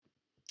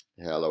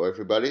Hello,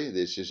 everybody.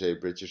 This is a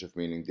Bridges of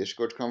Meaning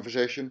Discord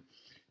conversation.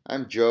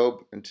 I'm Job,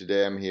 and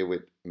today I'm here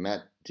with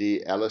Matt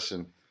D.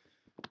 Allison.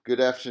 Good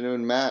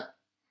afternoon, Matt.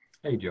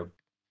 Hey, Joe.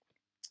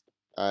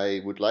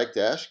 I would like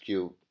to ask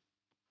you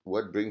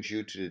what brings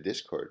you to the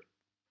Discord?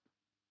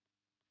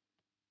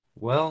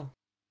 Well,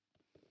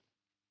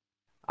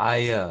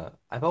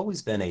 I've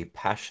always been a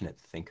passionate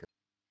thinker,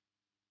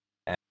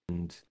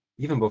 and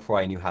even before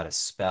I knew how to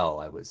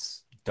spell, I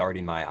was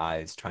darting my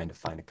eyes trying to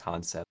find a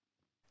concept,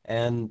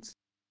 and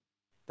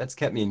that's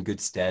kept me in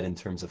good stead in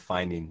terms of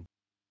finding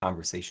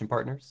conversation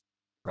partners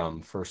from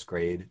first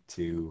grade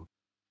to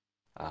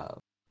uh,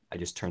 I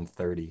just turned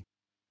 30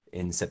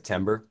 in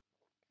September.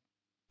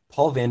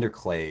 Paul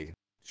Vanderklay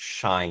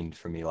shined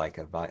for me like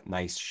a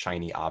nice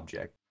shiny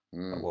object.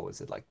 Hmm. What was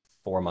it, like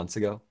 4 months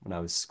ago when I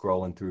was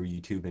scrolling through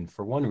YouTube, and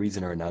for one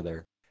reason or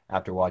another,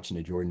 after watching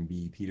a Jordan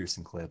B.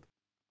 Peterson clip,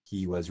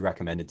 he was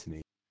recommended to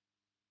me.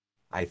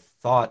 I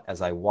thought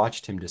as I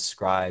watched him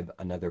describe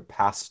another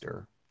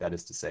pastor, that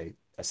is to say,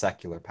 a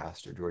secular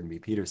pastor, Jordan B.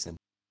 Peterson,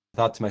 I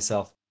thought to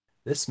myself,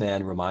 this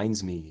man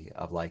reminds me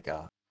of like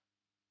a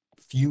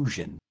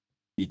fusion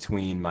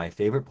between my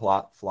favorite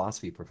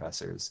philosophy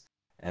professors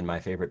and my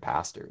favorite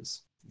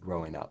pastors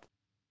growing up.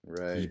 He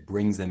Right.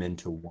 brings them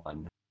into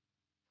one.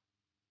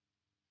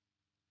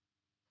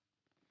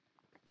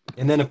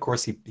 And then, of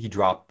course, he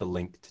dropped the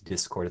link to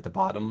Discord at the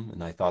bottom.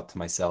 And I thought to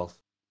myself,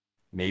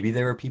 maybe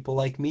there are people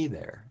like me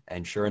there.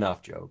 And sure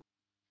enough, Joe,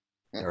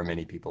 there are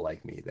many people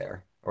like me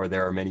there. Or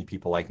there are many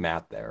people like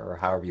Matt there, or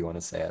however you want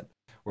to say it.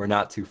 We're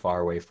not too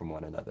far away from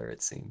one another,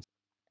 it seems.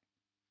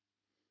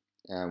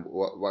 And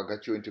what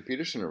got you into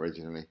Peterson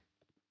originally?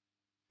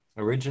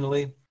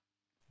 Originally,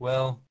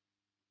 well,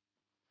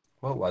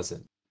 what was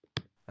it?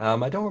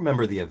 I don't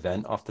remember the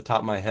event off the top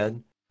of my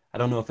head. I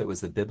don't know if it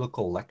was the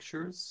biblical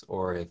lectures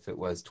or if it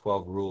was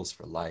 12 Rules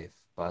for Life,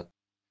 but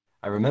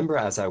I remember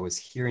as I was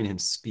hearing him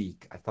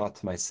speak, I thought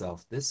to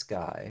myself, this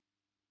guy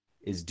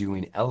is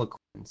doing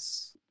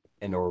eloquence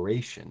and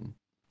oration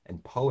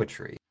and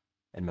poetry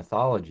and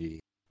mythology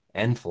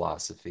and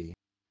philosophy.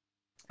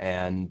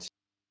 And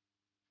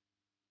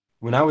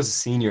when I was a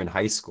senior in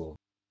high school,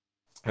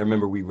 I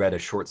remember we read a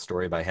short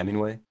story by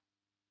Hemingway,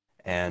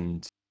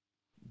 and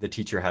the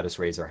teacher had us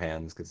raise our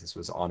hands because this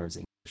was honors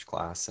English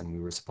class, and we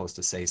were supposed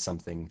to say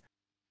something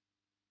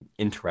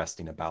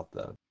interesting about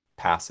the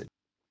passage,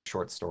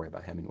 short story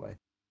by Hemingway.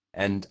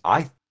 And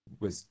I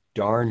was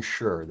darn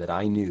sure that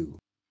I knew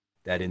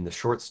that in the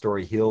short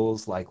story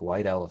Hills Like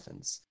White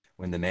Elephants,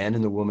 when the man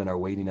and the woman are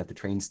waiting at the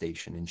train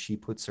station and she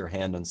puts her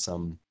hand on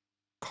some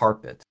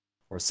carpet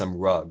or some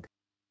rug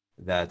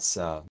that's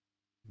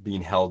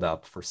being held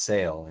up for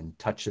sale and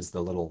touches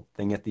the little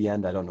thing at the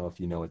end. I don't know if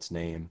you know its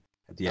name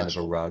at the end of a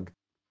Tassel. rug,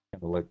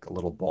 like a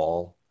little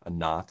ball, a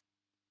knot.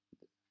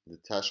 The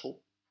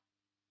tassel?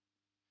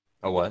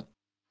 A what?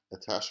 A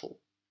tassel.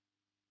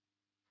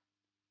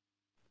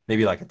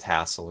 Maybe like a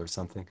tassel or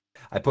something.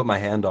 I put my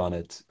hand on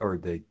it, or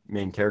the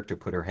main character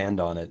put her hand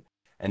on it,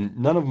 and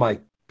none of my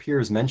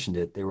peers mentioned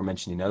it. They were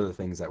mentioning other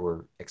things that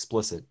were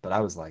explicit, but I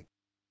was like,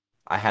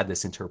 I had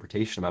this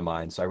interpretation in my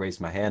mind. So I raised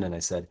my hand and I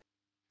said,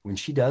 when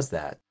she does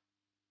that,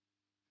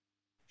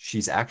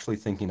 she's actually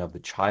thinking of the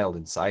child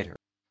inside her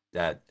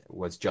that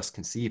was just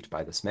conceived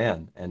by this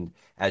man. And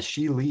as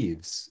she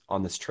leaves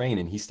on this train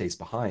and he stays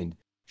behind,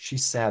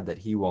 she's sad that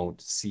he won't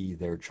see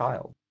their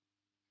child.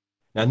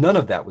 Now, none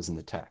of that was in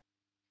the text.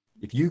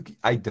 If you,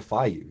 I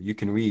defy you, you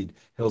can read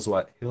Hills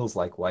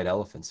Like White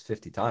Elephants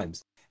 50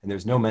 times, and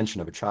there's no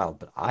mention of a child,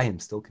 but I am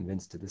still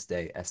convinced to this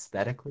day,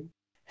 aesthetically,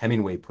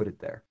 Hemingway put it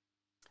there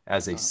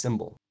as a Oh.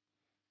 symbol.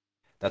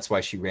 That's why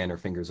she ran her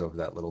fingers over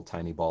that little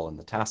tiny ball in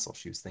the tassel.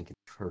 She was thinking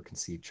of her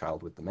conceived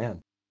child with the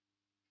man.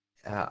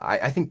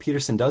 I think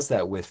Peterson does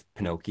that with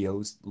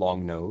Pinocchio's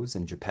long nose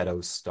and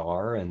Geppetto's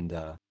star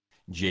and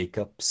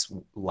Jacob's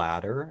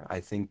ladder.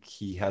 I think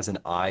he has an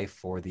eye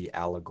for the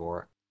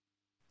allegory.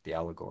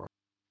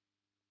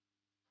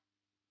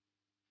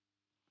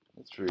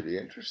 That's really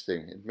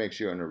interesting. It makes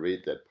you want to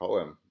read that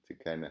poem to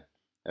kind of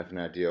have an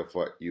idea of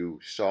what you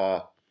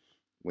saw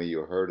when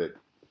you heard it.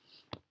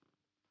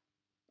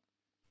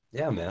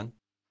 Yeah, man.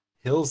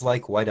 Hills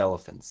Like White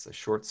Elephants, a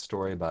short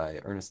story by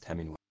Ernest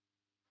Hemingway.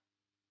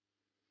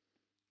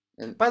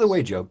 And By the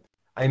way, Joe,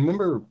 I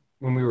remember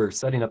when we were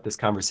setting up this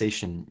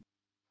conversation,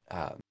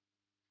 uh,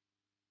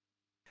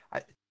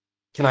 I,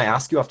 can I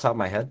ask you off the top of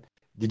my head,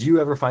 did you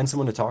ever find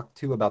someone to talk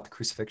to about the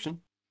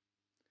crucifixion?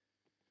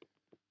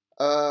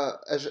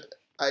 as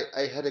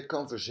I had a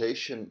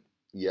conversation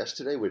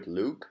yesterday with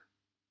Luke,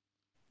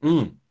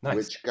 Nice.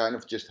 which kind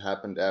of just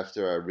happened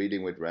after our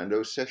reading with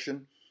Rando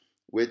session,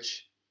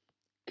 which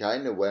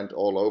kind of went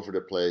all over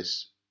the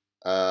place.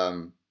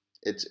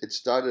 It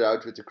started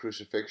out with the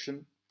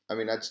crucifixion. I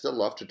mean, I'd still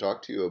love to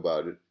talk to you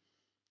about it.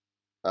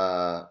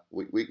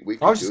 We I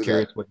could was just do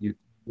that.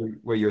 curious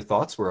what your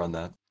thoughts were on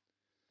that.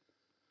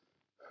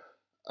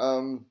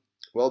 Um,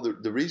 well,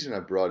 the reason I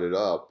brought it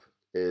up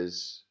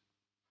is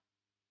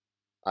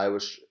I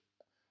was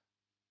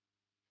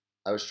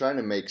I was trying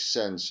to make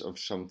sense of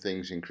some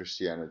things in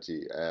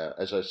Christianity.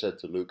 As I said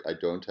to Luke, I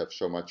don't have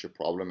so much a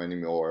problem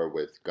anymore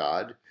with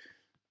God.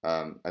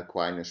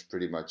 Aquinas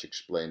pretty much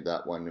explained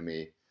that one to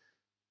me,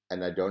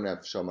 and I don't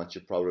have so much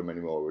a problem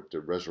anymore with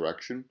the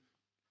resurrection Hmm.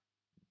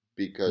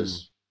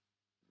 because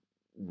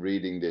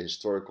reading the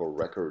historical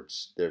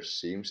records, there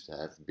seems to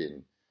have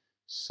been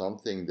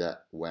something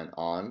that went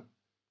on.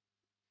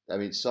 I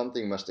mean,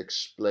 something must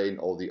explain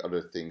all the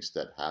other things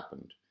that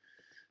happened.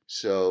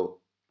 So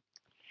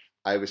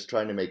I was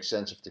trying to make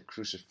sense of the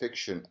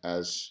crucifixion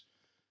as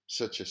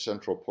such a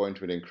central point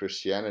within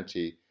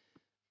Christianity.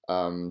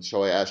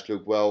 So I asked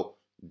Luke, well,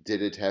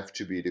 did it have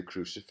to be the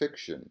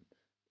crucifixion?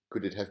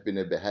 Could it have been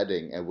a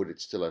beheading, and would it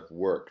still have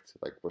worked?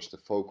 Like, was the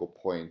focal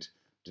point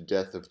the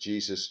death of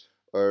Jesus,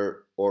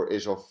 or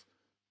is of,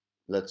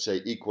 let's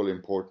say, equal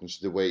importance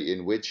the way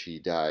in which he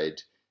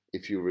died?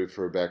 If you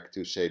refer back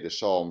to, say, the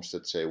Psalms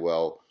that say,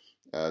 well,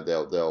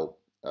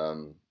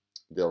 um,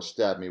 they'll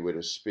stab me with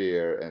a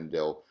spear and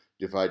they'll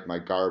divide my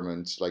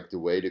garments, like the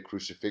way the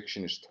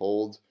crucifixion is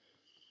told,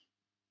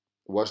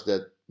 was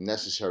that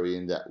necessary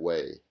in that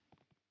way?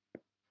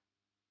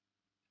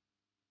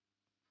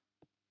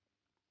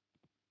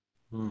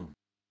 Hmm.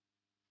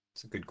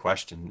 It's a good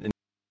question. And,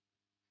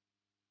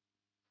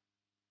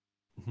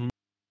 mhm.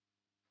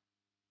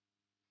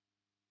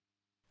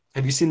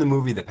 Have you seen the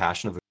movie The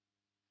Passion of the?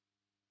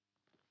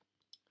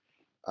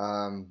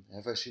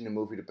 Have I seen the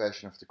movie The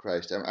Passion of the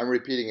Christ? I'm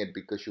repeating it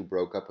because you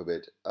broke up a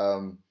bit.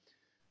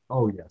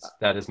 Oh, yes,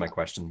 that is my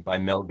question by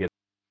Mel Gibson.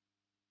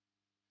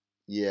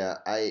 Yeah,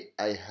 I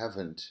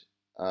haven't.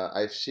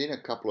 I've seen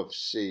a couple of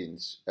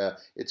scenes.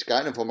 It's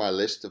kind of on my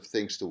list of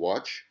things to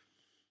watch.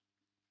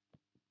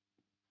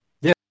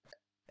 Yeah,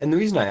 and the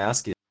reason I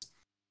ask is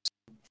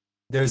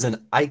there's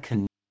an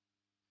icon,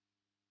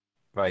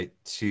 right,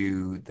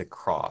 to the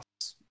cross.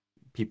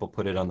 People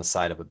put it on the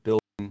side of a building.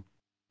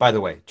 By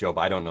the way, Job,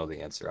 I don't know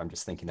the answer. I'm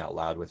just thinking out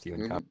loud with you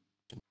in Hmm.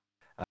 conversation.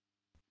 Uh,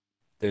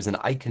 there's an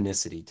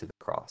iconicity to the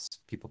cross.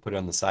 People put it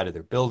on the side of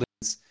their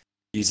buildings.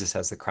 Jesus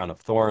has the crown of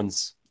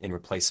thorns in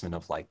replacement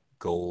of like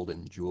gold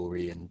and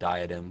jewelry and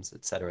diadems,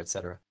 et cetera, et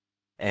cetera.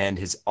 And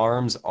his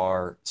arms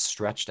are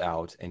stretched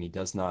out and he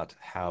does not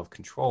have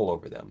control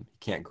over them. He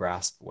can't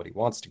grasp what he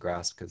wants to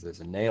grasp because there's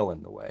a nail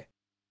in the way.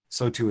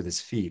 So too with his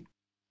feet.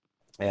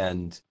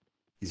 And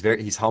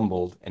he's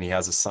humbled and he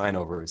has a sign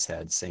over his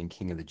head saying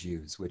King of the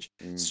Jews, which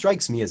Mm.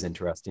 strikes me as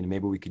interesting. And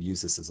maybe we could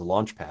use this as a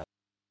launch pad.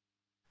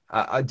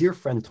 A dear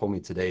friend told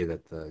me today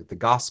that the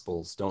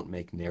Gospels don't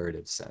make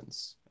narrative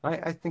sense.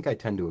 I think I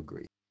tend to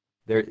agree.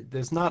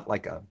 There's not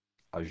like a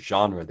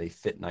genre they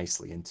fit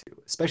nicely into,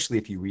 especially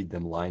if you read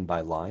them line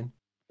by line.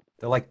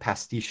 They're like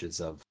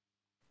pastiches of,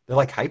 they're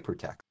like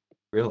hypertext,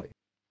 really.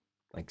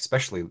 Like,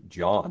 especially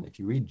John. If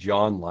you read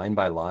John line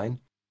by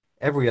line,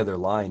 every other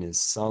line is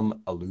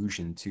some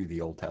allusion to the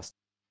Old Testament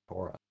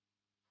Torah.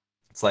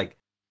 It's like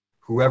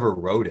whoever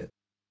wrote it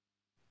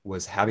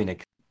was having a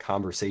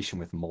conversation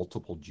with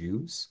multiple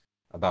Jews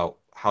about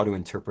how to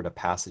interpret a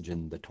passage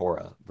in the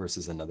Torah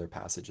versus another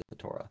passage in the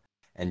Torah.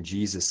 And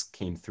Jesus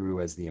came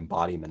through as the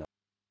embodiment of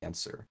the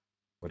answer,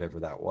 whatever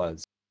that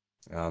was.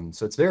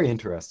 So it's very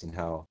interesting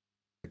how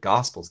the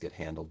Gospels get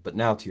handled. But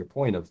now to your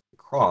point of the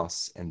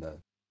cross and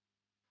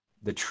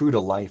the true to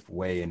life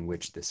way in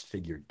which this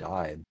figure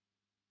died,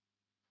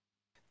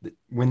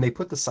 when they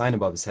put the sign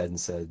above his head and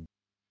said,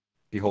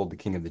 "Behold the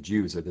King of the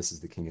Jews," or "This is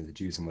the King of the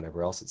Jews," and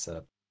whatever else it said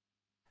up,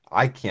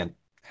 I can't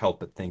help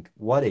but think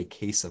what a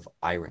case of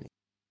irony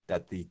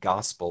that the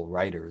gospel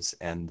writers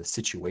and the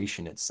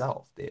situation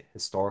itself, the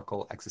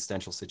historical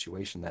existential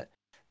situation that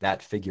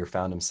that figure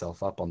found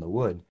himself up on the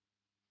wood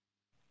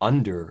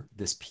under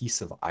this piece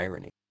of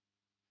irony.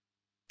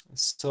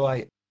 So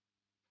I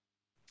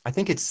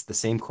think it's the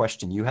same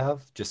question you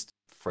have, just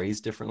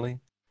phrased differently,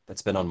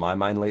 that's been on my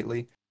mind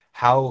lately.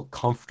 How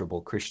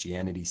comfortable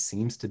Christianity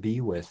seems to be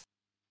with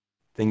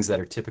things that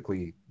are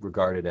typically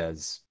regarded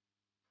as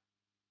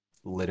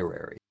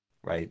literary,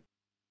 right?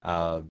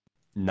 Uh,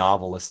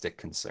 Novelistic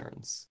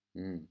concerns,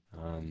 Mm.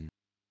 um,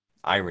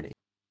 irony.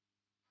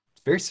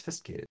 It's very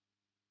sophisticated.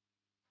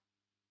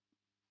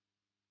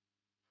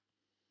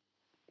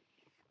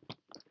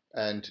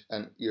 And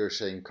you're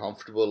saying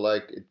comfortable,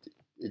 like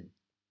it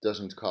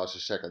doesn't cause a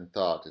second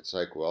thought. It's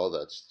like, well,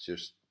 that's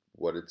just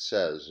what it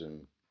says,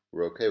 and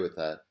we're okay with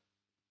that.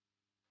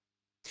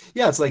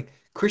 Yeah, it's like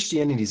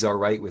Christianity's all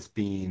right with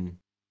being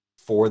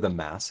for the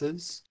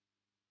masses,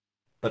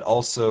 but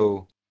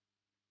also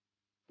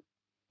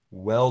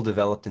well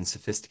developed and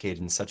sophisticated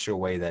in such a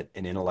way that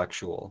an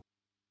intellectual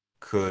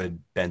could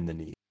bend the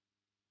knee.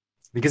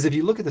 Because if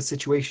you look at the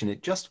situation,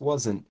 it just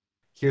wasn't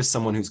here's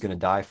someone who's going to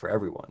die for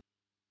everyone.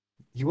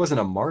 He wasn't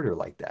a martyr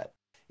like that.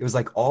 It was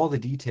like all the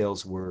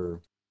details were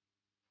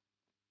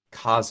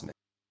cosmic.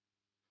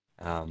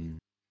 Um,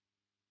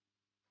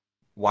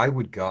 why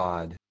would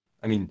God?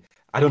 I mean,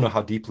 I don't know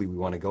how deeply we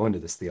want to go into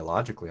this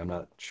theologically. I'm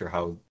not sure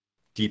how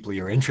deeply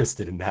you're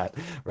interested in that,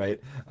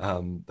 right?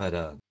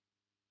 But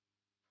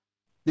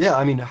yeah,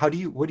 I mean,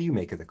 what do you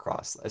make of the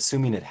cross?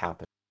 Assuming it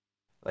happened,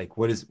 like,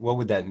 what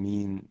would that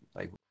mean?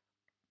 Like,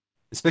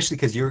 especially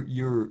because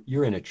you're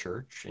in a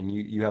church and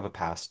you have a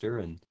pastor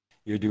and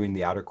you're doing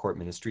the outer court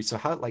ministry. So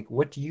how, like,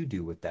 what do you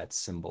do with that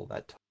symbol,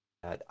 that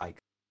icon?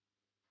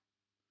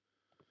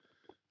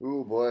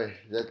 Oh boy,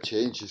 that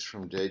changes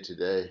from day to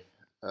day.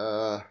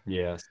 Uh,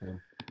 Yeah, same.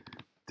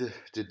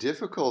 the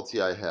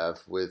difficulty I have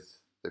with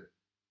the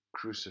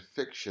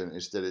crucifixion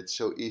is that it's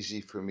so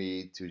easy for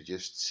me to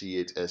just see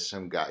it as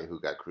some guy who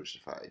got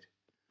crucified.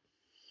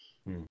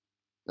 Hmm.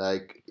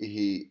 Like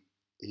he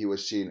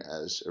was seen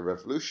as a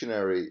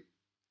revolutionary.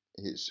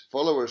 His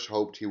followers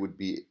hoped he would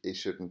be a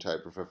certain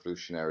type of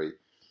revolutionary,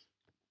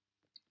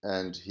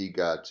 and he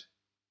got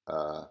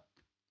uh,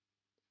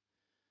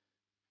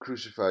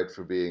 crucified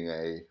for being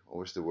a, what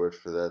was the word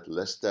for that?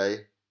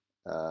 Leste.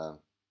 Uh,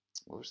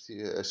 what was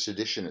the a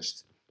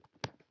seditionist?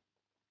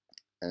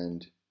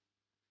 And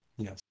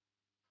Yes.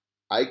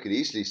 I could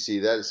easily see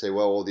that and say,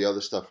 well, all the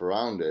other stuff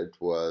around it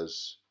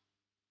was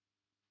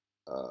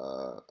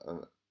a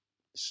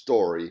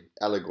story,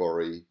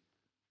 allegory,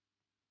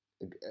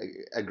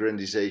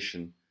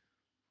 aggrandization.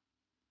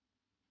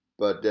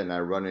 But then I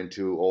run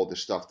into all the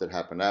stuff that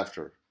happened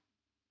after.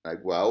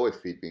 Like, well,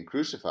 if he'd been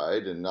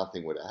crucified and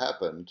nothing would have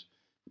happened,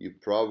 you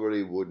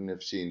probably wouldn't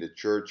have seen the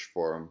church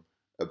form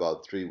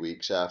about 3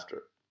 weeks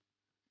after.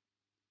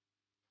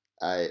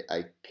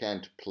 I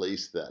can't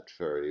place that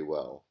very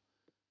well.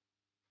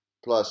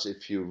 Plus,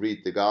 if you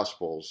read the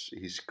Gospels,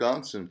 he's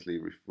constantly,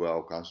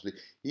 well, constantly,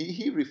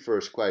 he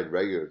refers quite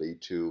regularly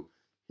to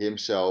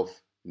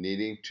himself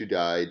needing to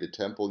die. The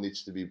temple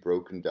needs to be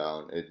broken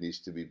down, and it needs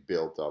to be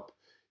built up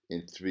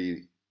in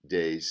 3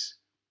 days.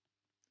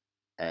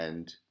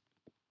 And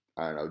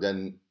I don't know,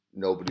 then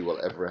nobody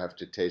will ever have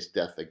to taste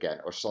death again,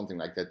 or something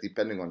like that,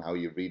 depending on how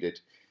you read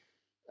it.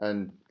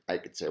 And I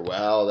could say,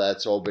 well,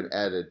 that's all been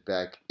added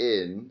back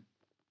in.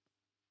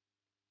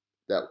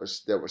 That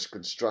was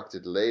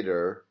constructed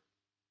later.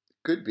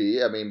 Could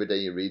be. I mean, but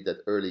then you read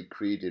that early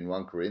creed in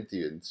 1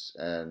 Corinthians,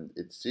 and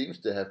it seems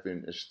to have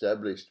been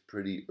established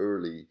pretty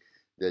early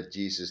that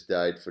Jesus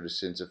died for the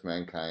sins of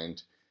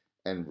mankind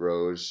and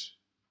rose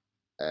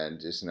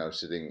and is now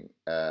sitting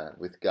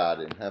with God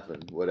in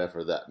heaven,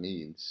 whatever that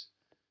means.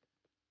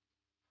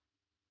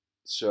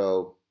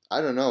 So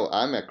I don't know.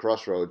 I'm at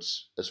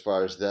crossroads as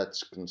far as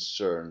that's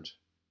concerned.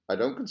 I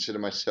don't consider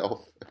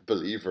myself a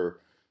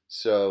believer,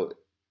 so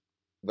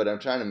but I'm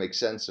trying to make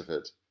sense of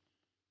it.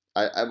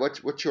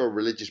 What's your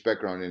religious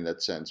background in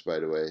that sense, by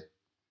the way?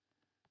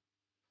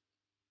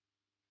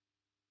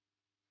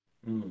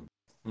 Mm.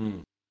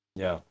 Mm.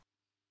 Yeah.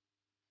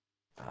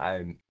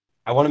 I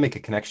I want to make a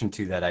connection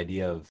to that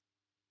idea of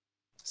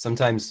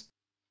sometimes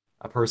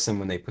a person,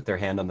 when they put their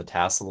hand on the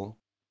tassel,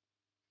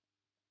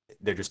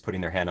 they're just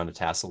putting their hand on a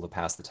tassel to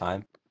pass the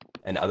time.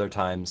 And other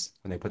times,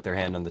 when they put their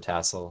hand on the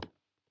tassel,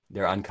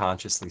 they're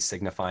unconsciously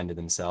signifying to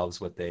themselves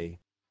what they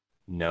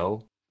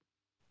know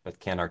but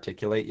can't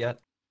articulate yet.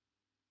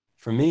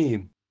 For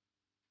me,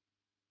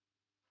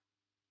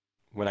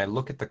 when I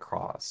look at the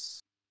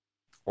cross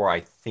or I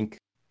think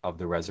of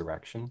the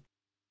resurrection,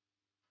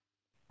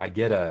 I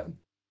get a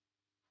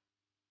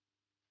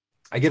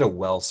I get a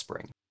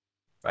wellspring,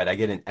 right? I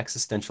get an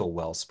existential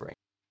wellspring.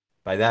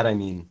 By that I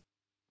mean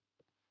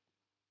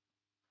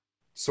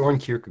Soren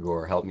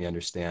Kierkegaard helped me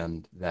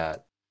understand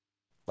that,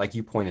 like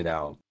you pointed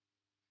out,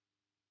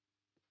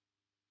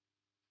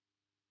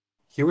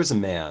 here was a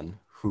man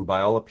who,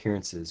 by all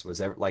appearances, was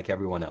like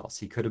everyone else.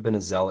 He could have been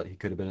a zealot, he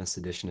could have been a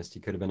seditionist,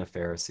 he could have been a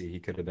Pharisee, he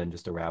could have been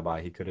just a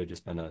rabbi, he could have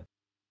just been a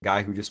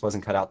guy who just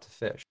wasn't cut out to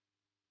fish.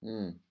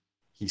 Hmm.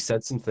 He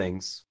said some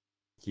things.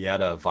 He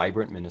had a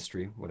vibrant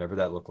ministry, whatever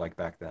that looked like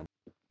back then.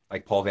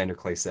 Like Paul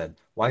Vanderklay said,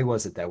 why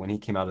was it that when he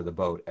came out of the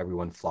boat,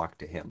 everyone flocked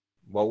to him?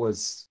 What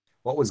was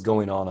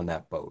going on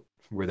that boat?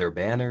 Were there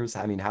banners?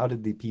 I mean, how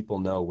did the people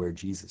know where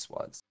Jesus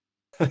was?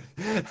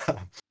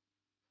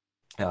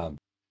 um,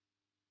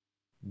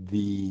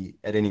 the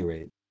at any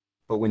rate,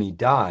 but when he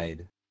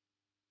died,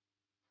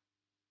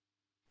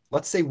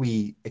 let's say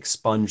we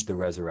expunge the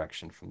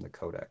resurrection from the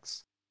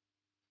Codex.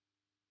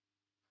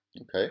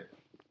 Okay.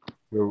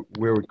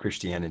 Where would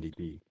Christianity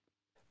be?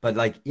 But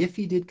like, if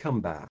he did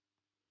come back,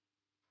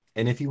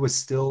 and if he was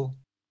still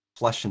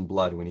flesh and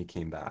blood when he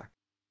came back,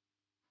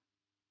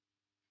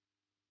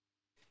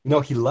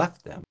 he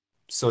left them.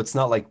 So it's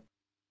not like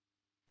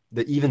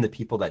even the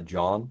people that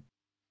John,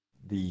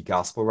 the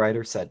gospel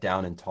writer, sat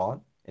down and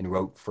taught and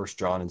wrote First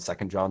John and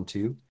Second John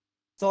too.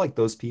 It's not like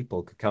those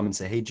people could come and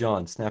say, "Hey,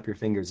 John, snap your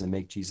fingers and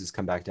make Jesus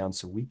come back down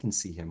so we can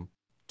see him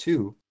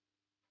too."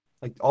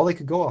 Like, all they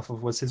could go off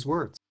of was his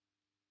words.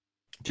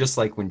 Just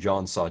like when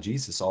John saw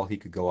Jesus, all he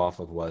could go off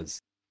of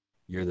was,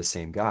 "You're the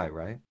same guy,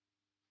 right?"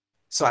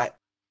 So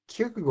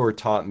Kierkegaard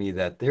taught me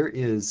that there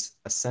is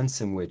a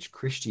sense in which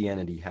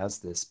Christianity has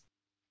this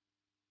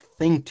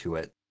thing to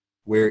it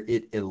where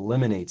it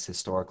eliminates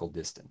historical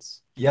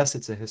distance. Yes,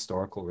 it's a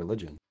historical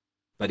religion,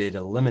 but it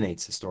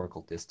eliminates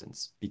historical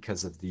distance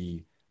because of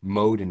the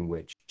mode in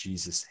which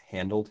Jesus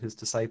handled his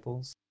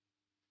disciples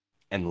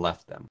and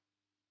left them.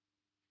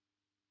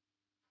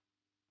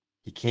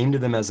 He came to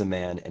them as a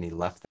man and he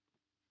left them.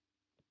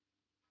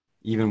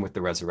 Even with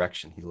the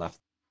resurrection, he left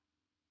them.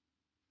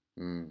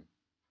 Mm.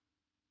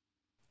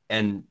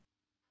 And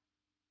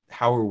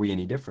how are we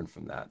any different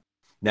from that?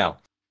 Now,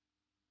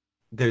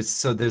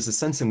 there's a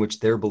sense in which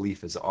their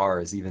belief is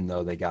ours, even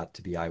though they got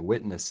to be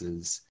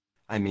eyewitnesses.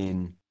 I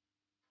mean,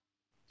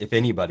 if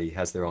anybody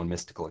has their own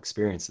mystical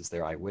experiences,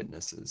 they're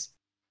eyewitnesses.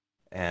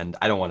 And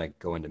I don't want to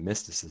go into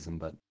mysticism,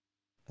 but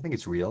I think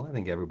it's real. I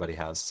think everybody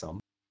has some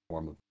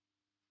form of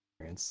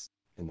experience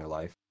in their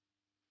life.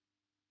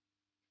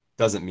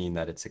 Doesn't mean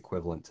that it's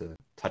equivalent to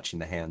touching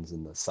the hands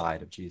and the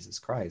side of Jesus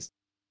Christ.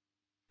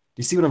 Do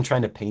you see what I'm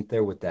trying to paint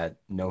there with that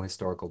no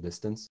historical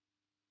distance?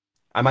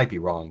 I might be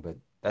wrong, but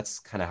that's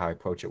kind of how I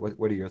approach it. What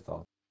are your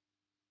thoughts?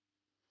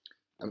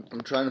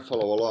 I'm trying to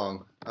follow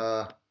along.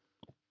 I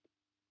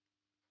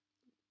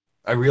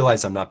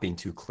realize I'm not being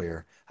too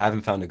clear. I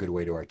haven't found a good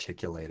way to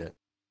articulate it.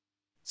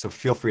 So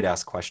feel free to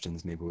ask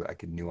questions. Maybe I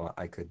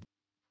could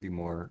be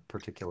more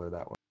particular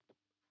that way.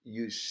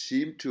 You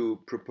seem to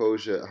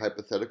propose a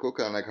hypothetical,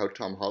 kind of like how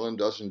Tom Holland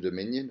does in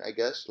Dominion, I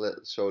guess.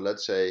 So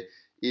let's say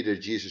either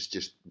Jesus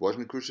just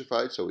wasn't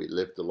crucified, so he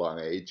lived a long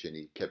age and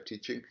he kept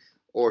teaching,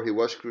 or he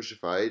was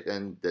crucified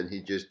and then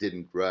he just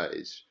didn't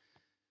rise.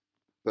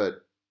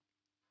 But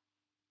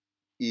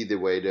either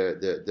way,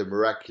 the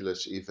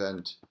miraculous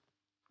event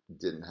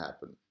didn't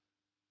happen.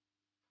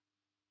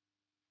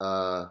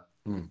 Uh,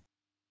 Hmm.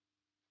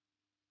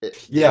 did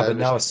Yeah, I but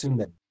mis? now assume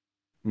that.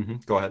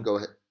 Go ahead. Go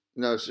ahead.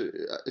 No, so,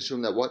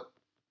 assume that what?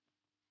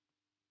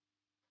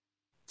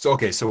 So,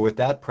 okay, so with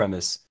that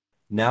premise,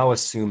 now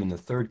assume in the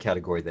third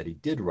category that he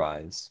did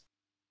rise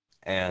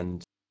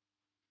and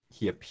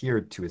he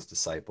appeared to his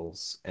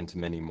disciples and to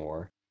many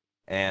more.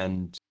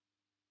 And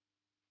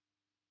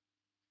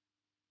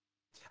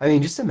I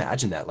mean, just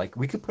imagine that. Like,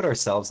 we could put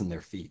ourselves in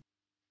their feet.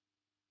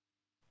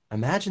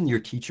 Imagine your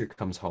teacher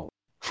comes home,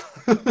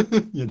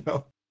 you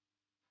know?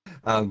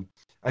 Um,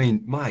 I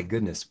mean, my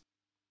goodness,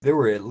 there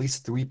were at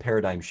least three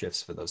paradigm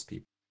shifts for those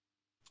people.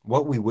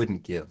 What we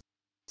wouldn't give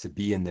to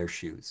be in their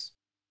shoes.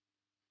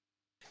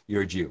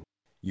 You're a Jew.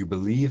 You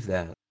believe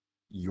that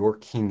your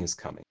king is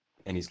coming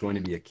and he's going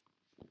to be a king.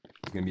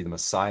 He's going to be the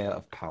Messiah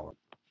of power.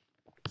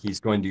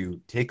 He's going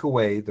to take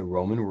away the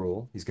Roman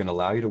rule. He's going to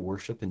allow you to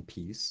worship in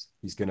peace.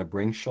 He's going to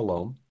bring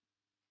shalom.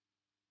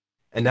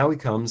 And now he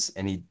comes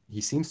and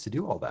he seems to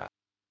do all that.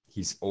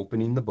 He's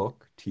opening the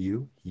book to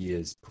you. He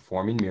is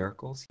performing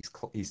miracles.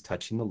 He's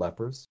touching the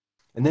lepers.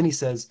 And then he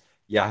says,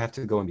 "Yeah, I have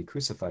to go and be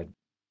crucified."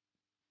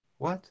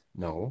 What?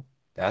 No,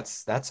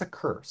 that's a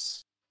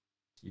curse.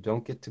 You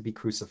don't get to be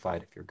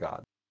crucified if you're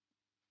God.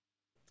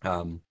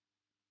 Um,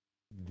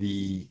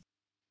 the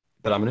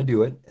but I'm going to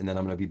do it, and then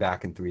I'm going to be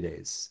back in 3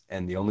 days.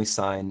 And the only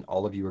sign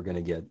all of you are going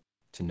to get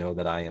to know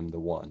that I am the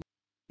one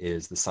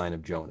is the sign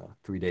of Jonah,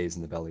 3 days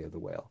in the belly of the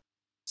whale.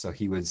 So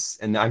he was,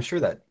 and I'm sure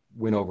that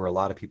went over a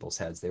lot of people's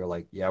heads. They were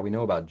like, "Yeah, we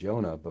know about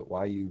Jonah, but why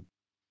are you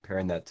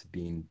comparing that to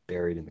being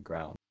buried in the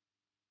ground?"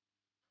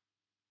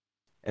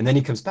 And then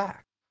he comes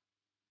back,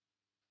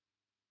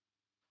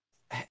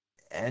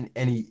 and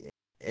he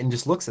and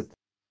just looks at them,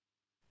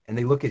 and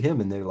they look at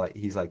him, and they're like,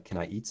 he's like, "Can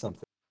I eat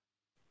something?"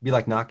 It'd be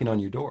like knocking on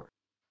your door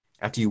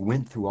after you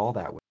went through all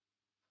that.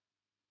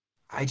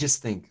 I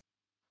just think,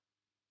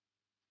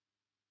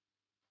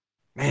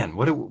 man,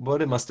 what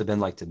it must have been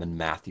like to have been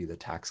Matthew the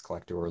tax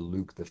collector or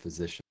Luke the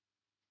physician.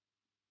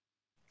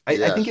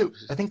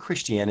 Yes. I think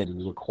Christianity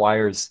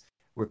requires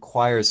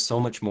so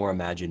much more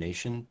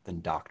imagination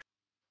than doctrine.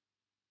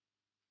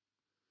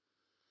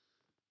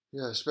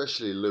 Yeah,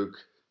 especially Luke.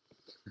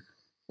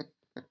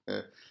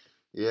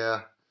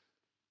 Yeah,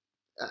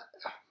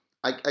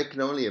 I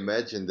can only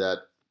imagine that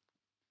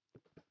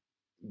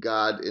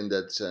God, in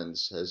that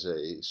sense, has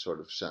a sort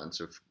of sense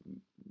of,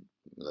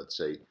 let's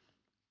say,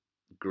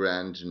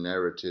 grand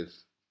narrative.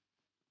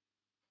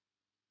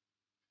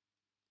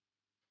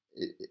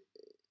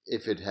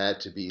 If it had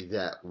to be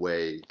that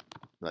way,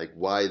 like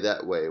why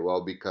that way?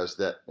 Well, because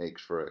that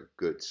makes for a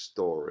good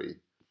story.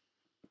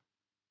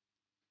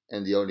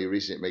 And the only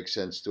reason it makes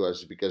sense to us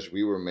is because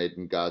we were made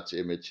in God's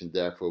image and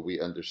therefore we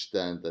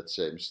understand that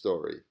same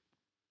story.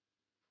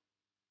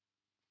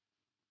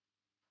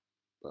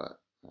 But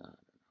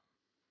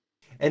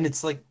And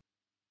it's like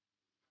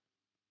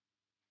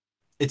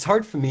it's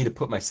hard for me to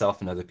put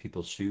myself in other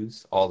people's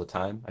shoes all the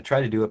time. I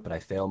try to do it, but I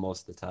fail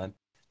most of the time.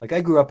 Like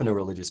I grew up in a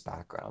religious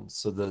background,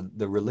 so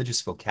the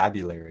religious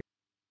vocabulary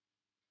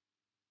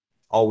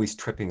always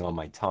tripping on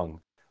my tongue.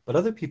 But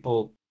other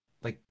people,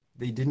 like,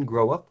 they didn't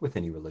grow up with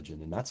any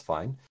religion, and that's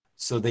fine.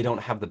 So they don't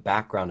have the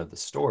background of the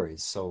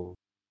stories. So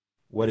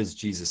what does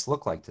Jesus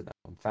look like to them?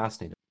 I'm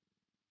fascinated.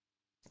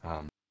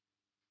 Um,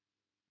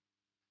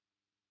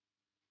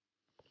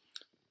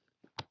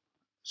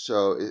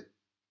 so,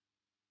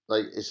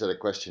 like, is that a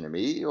question to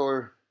me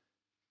or?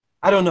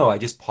 I don't know. I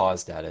just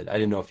paused at it. I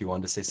didn't know if you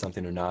wanted to say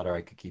something or not, or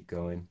I could keep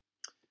going.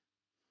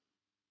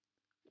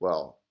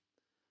 Well,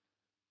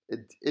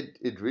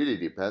 it really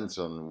depends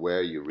on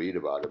where you read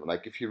about him.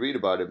 Like if you read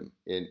about him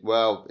in,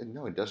 well,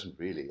 no, it doesn't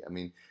really. I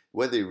mean,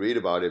 whether you read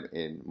about him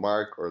in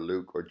Mark or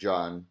Luke or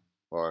John,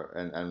 or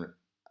and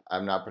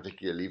I'm not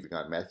particularly leaving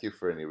out Matthew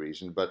for any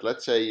reason, but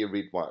let's say you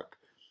read Mark.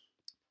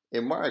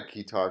 in Mark,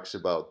 he talks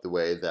about the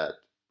way that,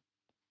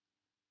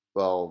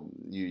 well,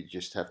 you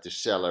just have to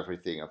sell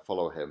everything and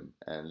follow him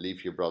and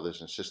leave your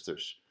brothers and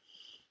sisters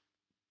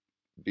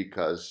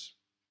because,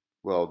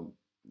 well,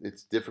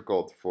 it's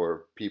difficult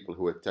for people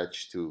who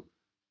attach to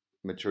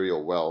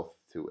material wealth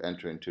to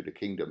enter into the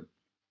kingdom.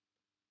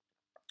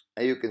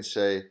 And you can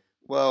say,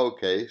 well,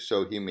 okay,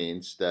 so he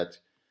means that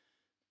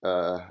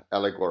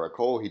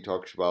allegorical, he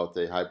talks about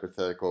a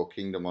hypothetical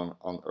kingdom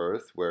on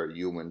earth where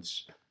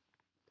humans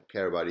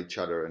care about each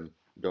other and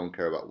don't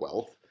care about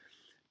wealth.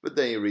 But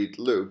then you read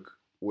Luke,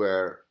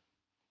 where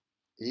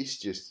he's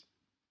just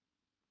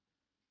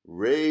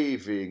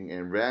raving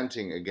and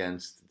ranting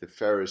against the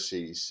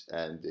Pharisees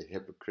and the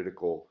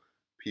hypocritical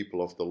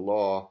people of the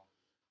law,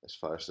 as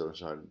far as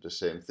those are the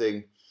same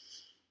thing,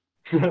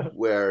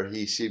 where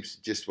he seems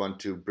to just want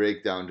to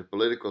break down the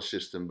political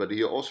system, but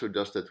he also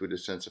does that with a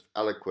sense of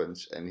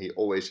eloquence, and he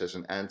always has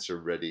an answer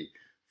ready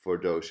for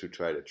those who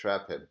try to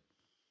trap him.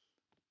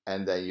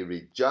 And then you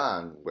read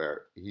John,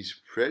 where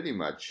he's pretty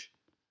much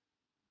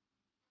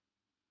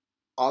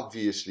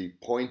obviously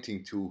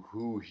pointing to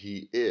who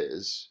he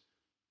is,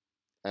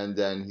 and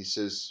then he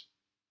says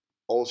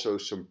also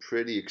some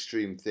pretty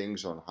extreme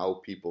things on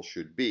how people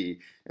should be,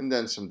 and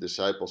then some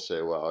disciples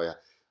say, well, yeah,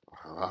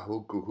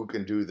 who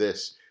can do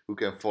this? Who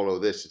can follow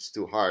this? It's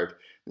too hard.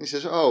 And he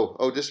says,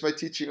 oh, does my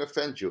teaching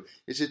offend you?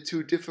 Is it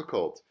too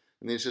difficult?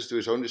 And he says to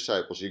his own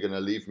disciples, you're going to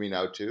leave me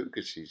now too?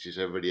 Because he sees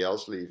everybody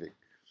else leaving.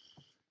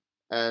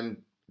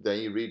 And then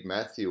you read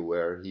Matthew,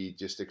 where he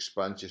just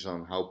expunges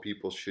on how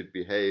people should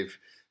behave.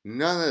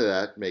 None of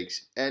that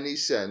makes any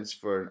sense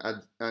for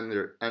an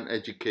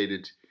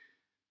uneducated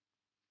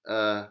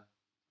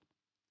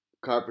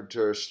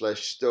carpenter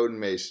slash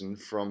stonemason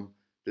from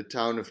the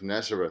town of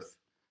Nazareth.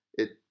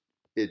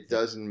 It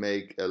doesn't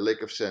make a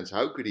lick of sense.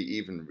 How could he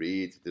even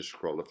read the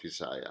scroll of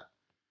Isaiah?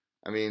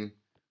 I mean,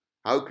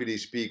 how could he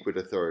speak with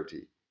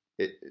authority?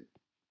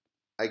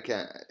 I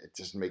can't. It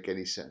doesn't make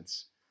any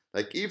sense.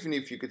 Like, even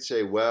if you could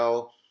say,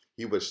 well,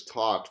 he was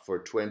taught for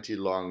 20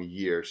 long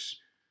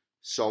years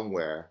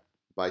somewhere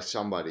by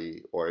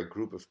somebody or a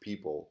group of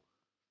people,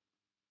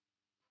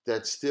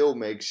 that still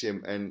makes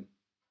him an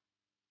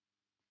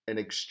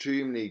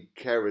extremely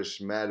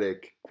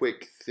charismatic,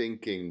 quick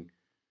thinking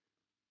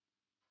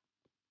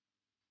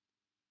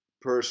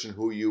person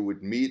who you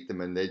would meet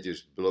them and they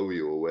just blow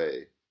you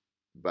away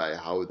by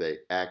how they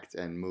act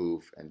and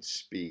move and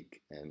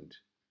speak. And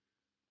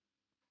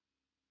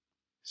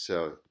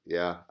so,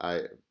 yeah,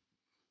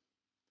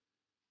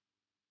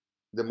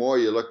 the more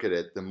you look at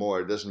it, the more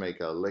it doesn't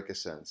make a lick of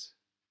sense.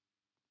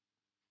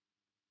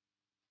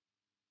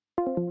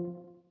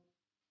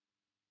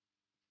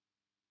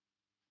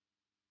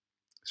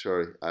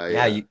 Sorry,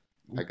 I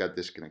got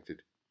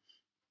disconnected.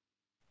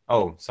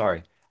 Oh,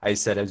 sorry. I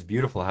said it was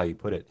beautiful how you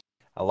put it.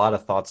 A lot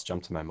of thoughts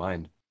jumped to my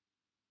mind.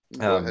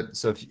 Go ahead.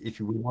 So if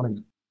you want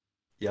to,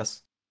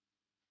 yes,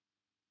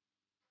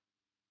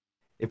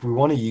 if we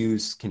want to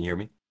use, can you hear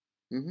me?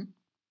 Mm-hmm.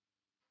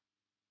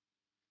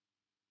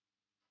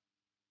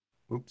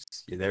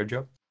 Oops, you there,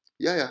 Joe?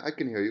 Yeah, I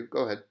can hear you.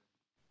 Go ahead.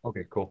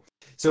 Okay, cool.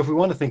 So if we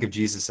want to think of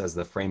Jesus as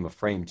the frame of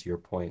frame, to your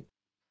point,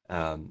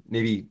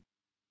 maybe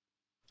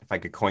if I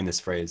could coin this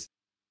phrase,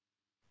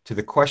 to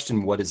the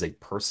question, what is a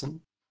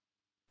person?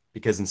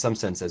 Because in some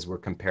sense, as we're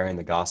comparing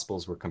the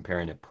Gospels, we're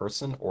comparing a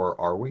person, or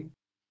are we?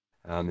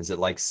 Is it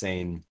like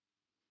saying,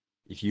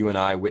 if you and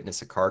I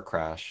witness a car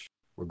crash,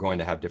 we're going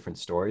to have different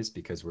stories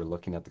because we're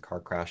looking at the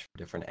car crash from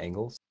different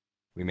angles.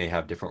 We may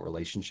have different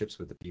relationships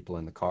with the people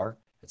in the car,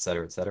 et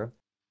cetera, et cetera.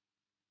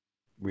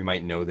 We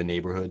might know the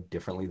neighborhood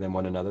differently than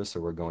one another, so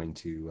we're going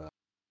to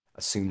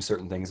assume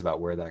certain things about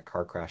where that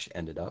car crash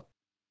ended up,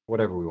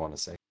 whatever we want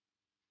to say.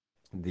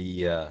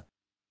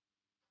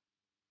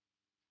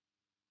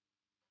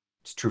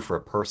 It's true for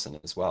a person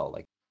as well.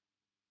 Like,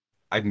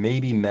 I've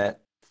maybe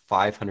met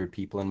 500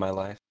 people in my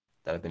life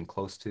that I've been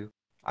close to.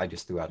 I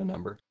just threw out a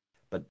number,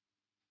 but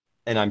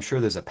and I'm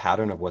sure there's a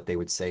pattern of what they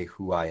would say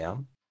who I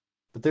am,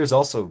 but there's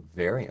also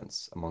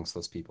variance amongst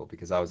those people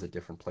because I was at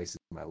different places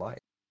in my life.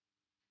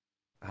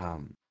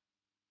 Um,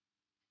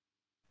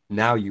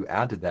 Now you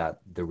add to that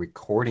the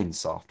recording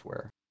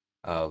software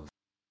of,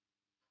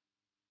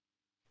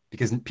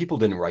 because people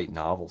didn't write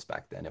novels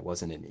back then. It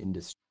wasn't an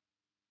industry.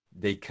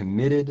 They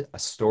committed a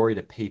story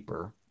to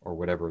paper or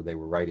whatever they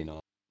were writing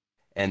on,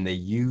 and they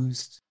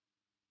used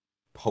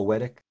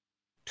poetic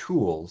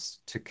tools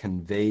to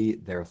convey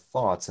their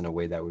thoughts in a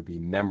way that would be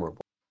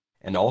memorable,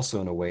 and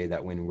also in a way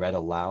that when read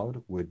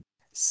aloud would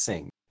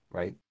sing,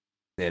 right?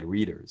 They had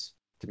readers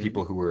to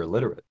people who were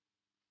illiterate.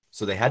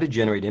 So they had to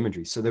generate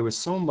imagery. So there was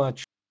so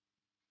much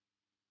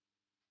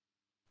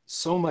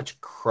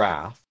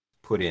craft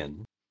put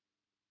in.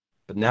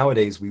 But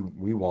nowadays we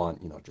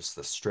want, just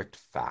the strict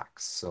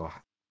facts. So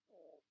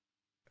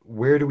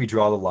where do we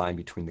draw the line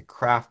between the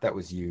craft that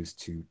was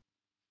used to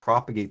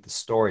propagate the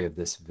story of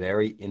this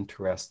very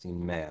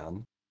interesting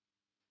man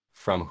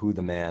from who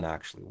the man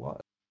actually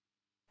was?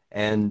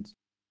 And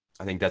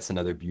I think that's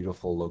another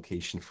beautiful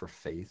location for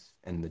faith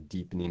and the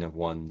deepening of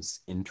one's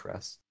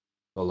interest.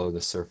 below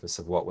the surface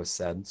of what was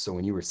said. So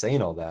when you were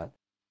saying all that,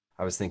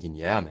 I was thinking,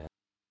 yeah, man,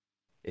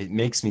 it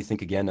makes me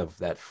think again of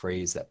that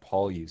phrase that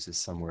Paul uses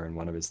somewhere in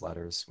one of his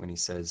letters when he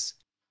says,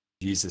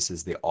 Jesus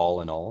is the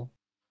all in all.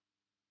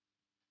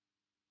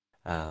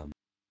 Um,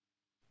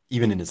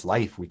 Even in his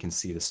life, we can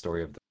see the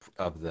story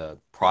of the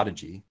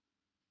prodigy.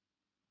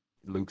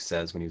 Luke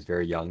says when he was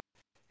very young,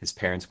 his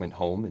parents went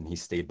home and he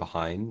stayed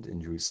behind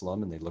in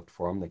Jerusalem and they looked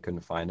for him. They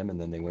couldn't find him. And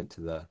then they went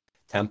to the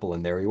temple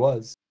and there he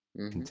was,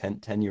 Hmm.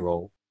 content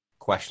 10-year-old,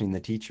 questioning the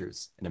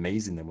teachers and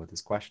amazing them with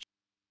his question.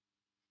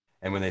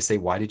 And when they say,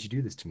 why did you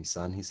do this to me,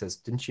 son? He says,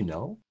 didn't you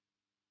know?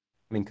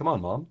 I mean, come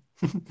on, mom.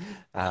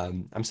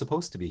 I'm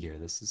supposed to be here.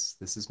 This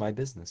is my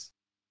business.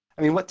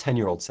 I mean, what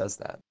 10-year-old says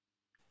that?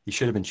 He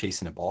should have been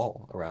chasing a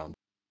ball around.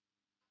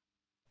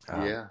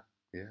 Um, Yeah,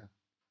 yeah.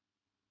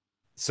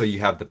 so you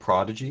have the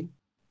prodigy,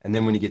 and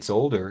then when he gets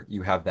older,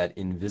 you have that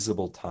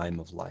invisible time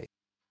of life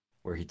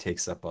where he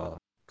takes up a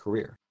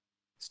career,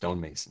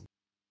 stonemason,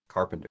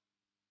 carpenter.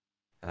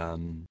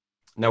 Um,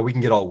 Now we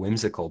can get all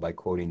whimsical by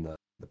quoting the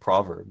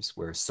Proverbs,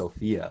 where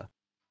Sophia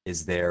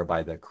is there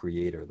by the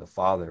Creator, the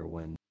Father,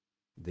 when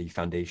the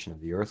foundation of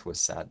the earth was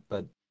set.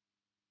 But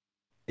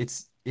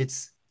it's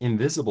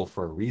invisible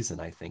for a reason,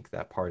 I think,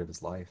 that part of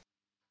his life.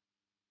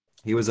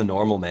 He was a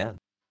normal man,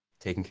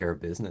 taking care of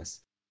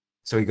business.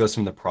 So he goes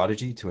from the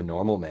prodigy to a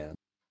normal man.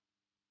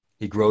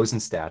 He grows in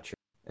stature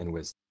and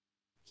wisdom.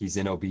 He's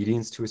in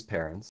obedience to his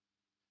parents.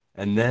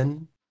 And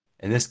then,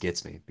 and this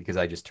gets me because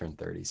I just turned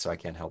 30, so I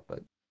can't help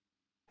but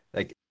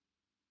like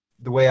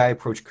the way I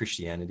approach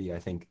Christianity, I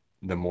think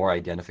the more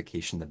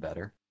identification, the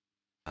better.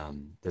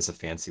 There's a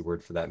fancy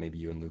word for that. Maybe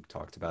you and Luke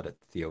talked about it,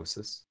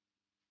 theosis.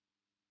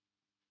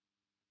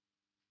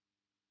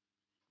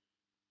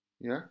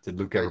 Yeah. Did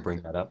Luke I ever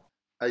bring that up?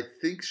 I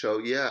think so.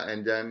 Yeah,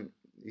 and then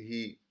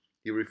he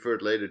he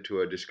referred later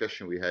to a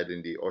discussion we had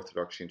in the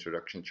Orthodox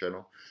Introduction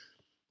channel,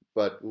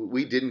 but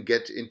we didn't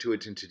get into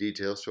it into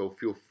detail. So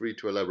feel free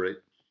to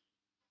elaborate.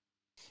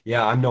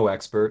 Yeah, I'm no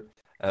expert,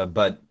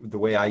 but the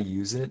way I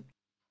use it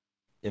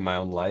in my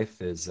own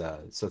life is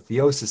so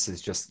theosis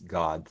is just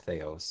God,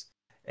 theos,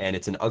 and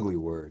it's an ugly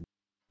word,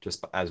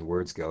 just as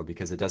words go,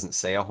 because it doesn't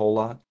say a whole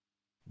lot.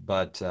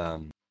 But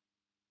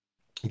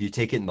if you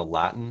take it in the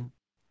Latin,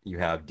 you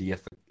have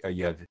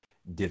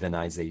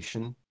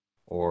divinization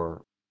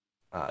or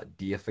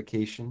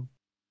deification,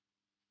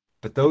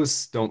 but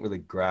those don't really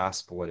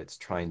grasp what it's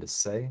trying to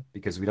say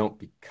because we don't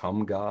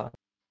become God.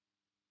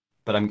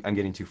 But I'm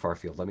getting too far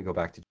afield. Let me go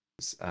back to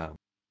Jesus.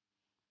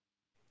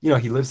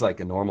 He lives like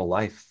a normal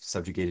life,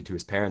 subjugated to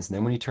his parents, and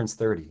then when he turns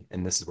 30,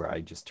 and this is where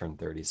I just turned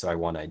 30, so I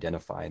want to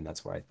identify, and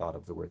that's where I thought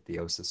of the word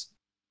theosis.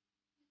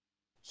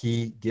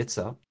 He gets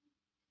up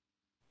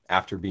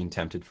after being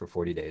tempted for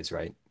 40 days,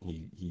 right?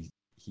 He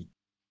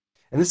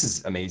And this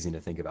is amazing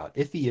to think about.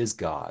 If he is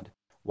God,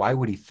 why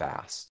would he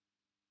fast?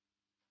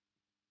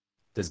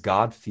 Does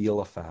God feel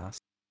a fast?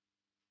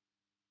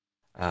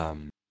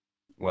 Um,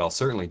 well,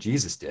 certainly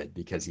Jesus did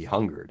because he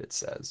hungered, it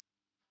says.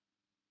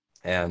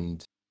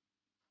 And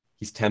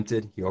he's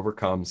tempted, he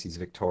overcomes, he's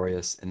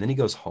victorious, and then he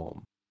goes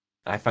home.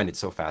 I find it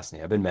so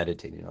fascinating. I've been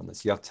meditating on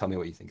this. You have to tell me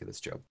what you think of this,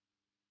 Joe.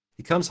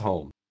 He comes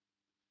home,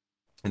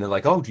 and they're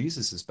like, oh,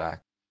 Jesus is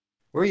back.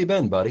 Where you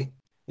been, buddy?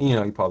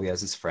 And, he probably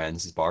has his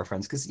friends, his bar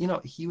friends, because,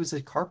 he was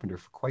a carpenter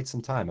for quite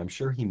some time. I'm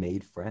sure he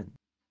made friends.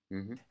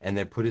 Hmm. And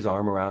they put his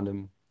arm around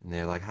him, and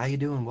they're like, how you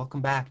doing?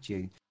 Welcome back.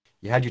 You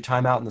had your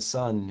time out in the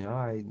sun. All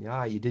right,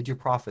 yeah, you did your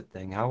prophet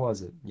thing. How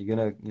was it? You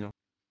gonna, you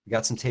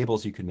got some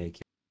tables you can make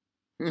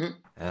here.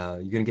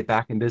 Hmm. You gonna get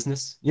back in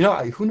business?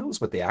 Who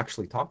knows what they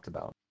actually talked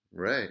about?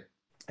 Right.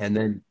 And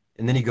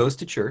then he goes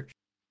to church,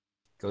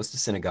 goes to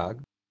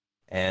synagogue,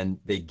 and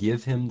they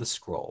give him the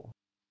scroll,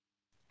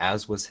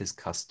 as was his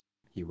custom.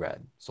 He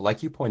read. So,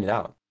 like you pointed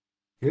out,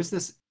 here's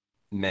this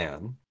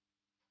man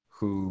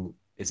who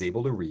is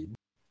able to read,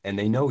 and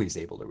they know he's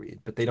able to read,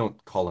 but they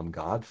don't call him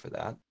God for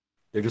that.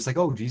 They're just like,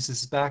 oh,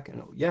 Jesus is back.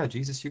 And oh, yeah,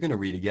 Jesus, you're going to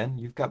read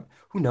again.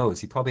 Who knows?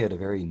 He probably had a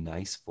very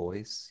nice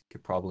voice. He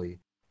could probably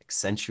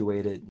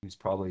accentuate it. He's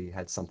probably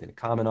had something to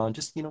comment on.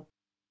 Just,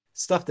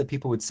 stuff that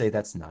people would say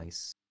that's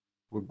nice.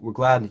 We're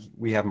glad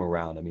we have him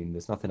around. I mean,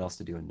 there's nothing else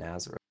to do in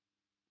Nazareth.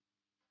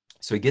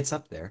 So he gets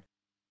up there,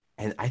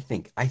 and I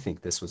think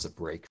this was a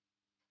break.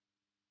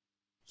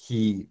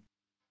 He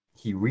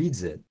he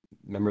reads it.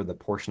 Remember the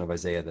portion of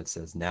Isaiah that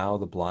says, "Now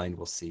the blind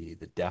will see,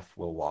 the deaf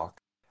will walk,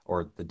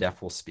 or the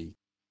deaf will speak."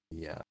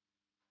 Yeah,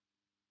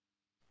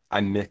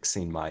 I'm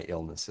mixing my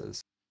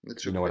illnesses.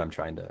 It's You know what okay. I'm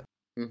trying to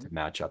Hmm.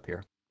 match up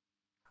here.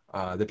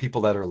 The people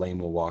that are lame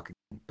will walk.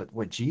 But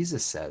what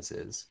Jesus says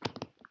is,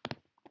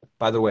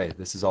 by the way,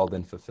 this has all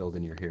been fulfilled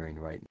in your hearing,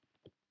 right?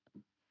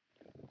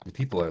 The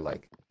people are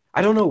like,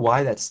 I don't know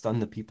why that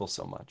stunned the people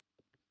so much.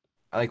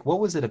 Like, what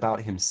was it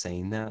about him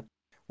saying that?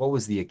 What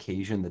was the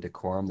occasion, the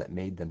decorum that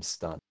made them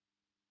stunned?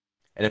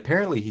 And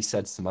apparently he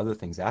said some other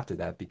things after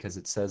that because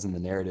it says in the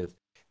narrative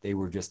they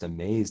were just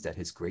amazed at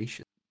his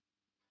gracious.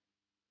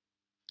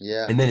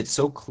 Yeah. And then it's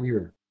so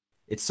clear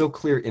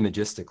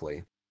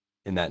imagistically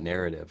in that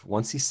narrative.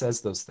 Once he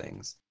says those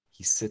things,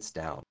 he sits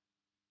down.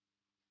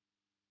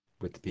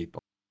 with the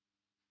people.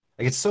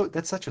 Like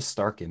that's such a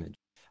stark image.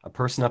 A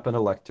person up on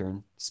a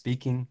lectern,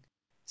 speaking,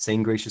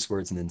 saying gracious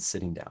words, and then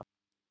sitting down,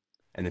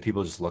 and the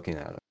people just looking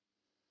at him.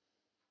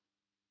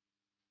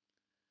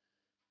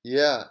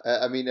 Yeah,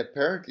 I mean,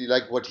 apparently,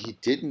 like what he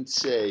didn't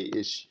say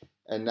is,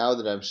 and now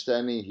that I'm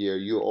standing here,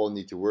 you all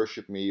need to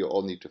worship me, you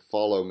all need to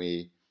follow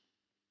me.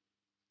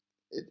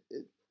 It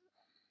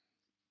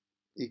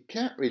you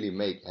can't really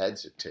make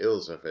heads or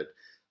tails of it,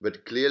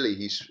 but clearly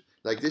he's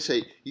like this.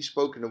 He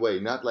spoke in a way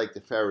not like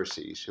the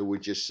Pharisees who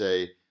would just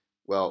say,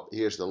 "Well,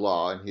 here's the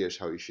law and here's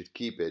how you should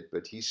keep it."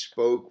 But he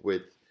spoke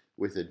with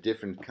a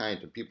different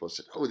kind, and people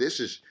said, "Oh, this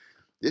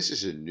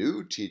is a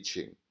new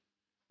teaching.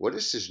 What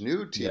is this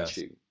new Yes.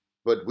 teaching?"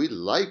 But we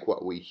like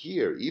what we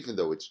hear, even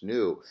though it's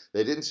new.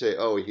 They didn't say,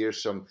 "Oh,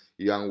 here's some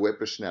young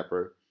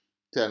whippersnapper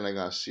telling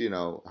us,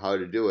 how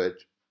to do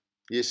it."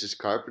 He's his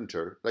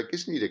carpenter. Like,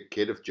 isn't he the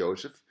kid of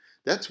Joseph?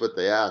 That's what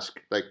they ask.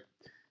 Like,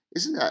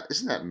 isn't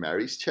that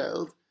Mary's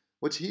child?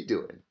 What's he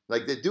doing?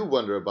 Like, they do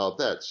wonder about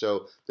that.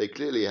 So they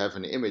clearly have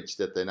an image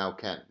that they now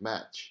can't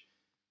match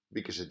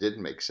because it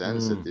didn't make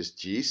sense that Mm. this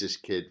Jesus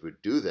kid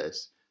would do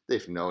this.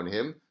 They've known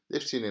him.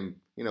 They've seen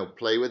him,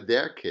 play with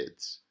their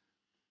kids.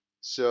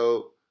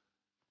 So,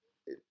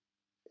 it,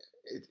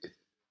 it,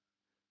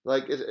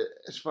 like,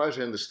 as far as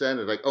I understand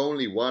it, like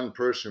only one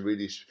person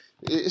really.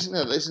 Isn't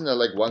there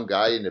like one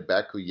guy in the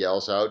back who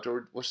yells out,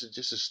 or was it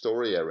just a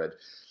story I read?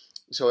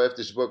 So I have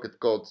this book.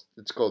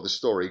 It's called The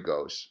Story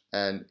Goes,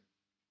 and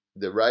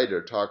the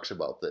writer talks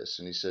about this,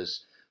 and he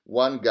says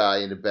one guy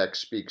in the back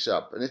speaks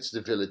up, and it's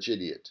the village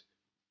idiot,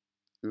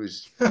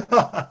 who's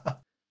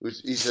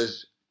he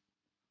says,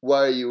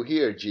 "Why are you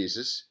here,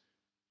 Jesus?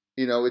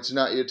 It's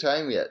not your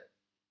time yet.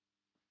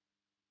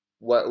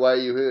 Why are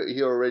you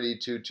here already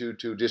to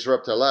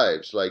disrupt our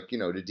lives?" Like,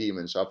 the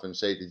demons often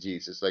say to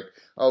Jesus, like,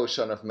 "Oh,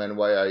 Son of Man,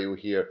 why are you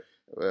here?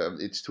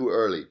 It's too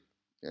early.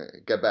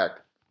 Get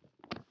back."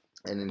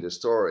 And in the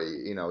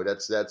story,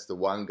 that's the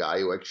one guy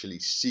who actually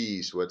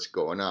sees what's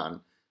going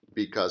on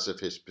because of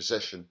his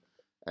possession,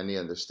 and he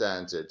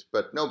understands it.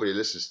 But nobody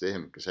listens to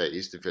him because, hey,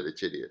 he's the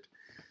village idiot.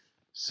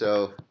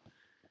 So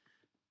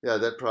yeah,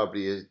 that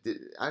probably is.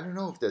 I don't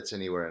know if that's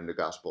anywhere in the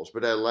Gospels,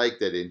 but I like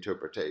that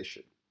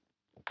interpretation.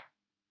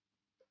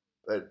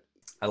 But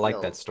I like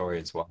that no, story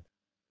as well.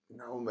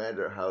 no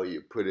matter how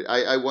you put it,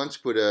 I once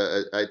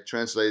I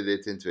translated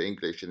it into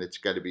English, and it's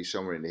got to be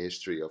somewhere in the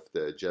history of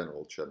the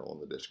general channel on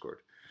the Discord.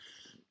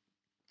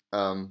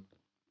 Um,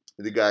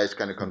 the guy is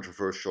kind of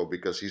controversial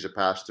because he's a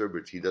pastor,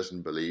 but he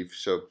doesn't believe.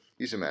 So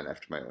he's a man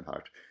after my own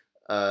heart.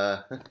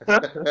 Uh,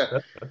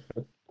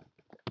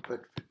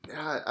 but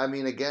yeah, I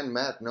mean, again,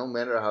 Matt, no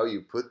matter how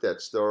you put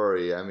that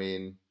story, I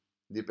mean,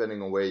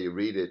 depending on where you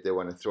read it, they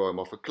want to throw him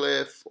off a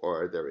cliff,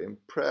 or they're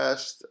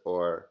impressed,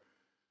 or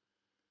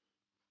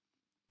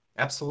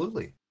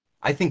Absolutely.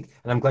 I think,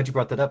 and I'm glad you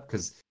brought that up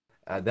because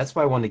that's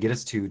why I wanted to get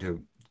us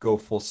to go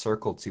full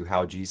circle to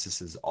how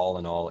Jesus is all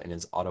in all in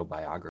his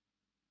autobiography.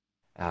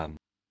 Um,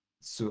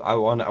 so I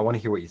want to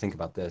hear what you think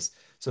about this.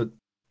 So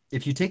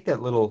if you take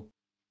that little,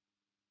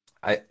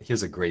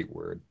 here's a great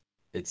word.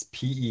 It's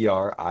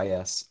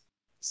Periscope,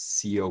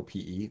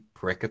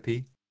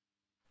 pericope.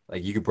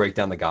 Like you could break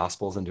down the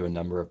Gospels into a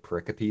number of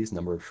pericopes,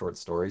 number of short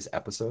stories,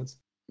 episodes.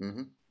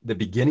 mm-hmm, The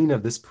beginning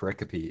of this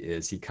pericope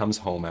is he comes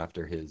home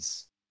after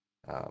his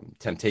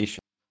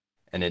temptation,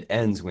 and it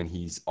ends when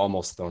he's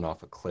almost thrown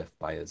off a cliff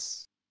by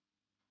his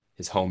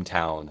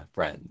hometown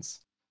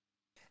friends.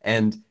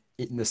 And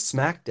in the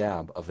smack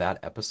dab of that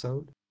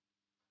episode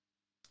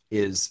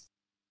is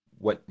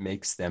what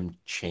makes them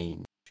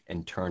change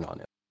and turn on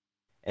him.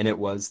 And it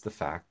was the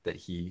fact that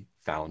he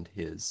found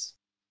his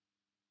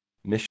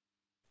mission,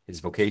 his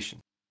vocation.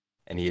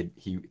 And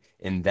he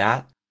in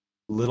that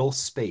little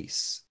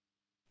space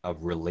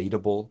of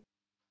relatable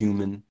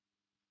human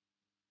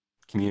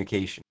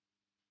communication,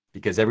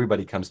 because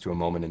everybody comes to a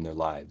moment in their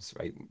lives,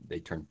 right? They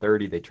turn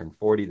 30, they turn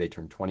 40, they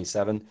turn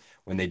 27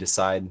 when they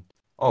decide,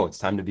 oh, it's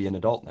time to be an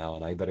adult now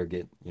and I better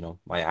get,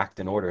 my act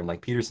in order. And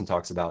like Peterson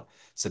talks about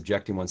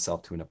subjecting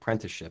oneself to an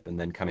apprenticeship and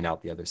then coming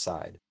out the other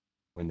side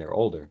when they're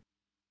older.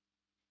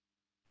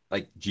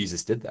 Like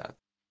Jesus did that.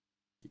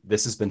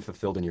 This has been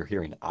fulfilled in your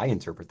hearing. I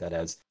interpret that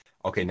as,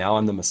 okay, now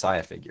I'm the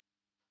Messiah figure.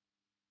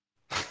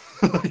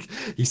 Like,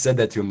 he said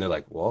that to him. They're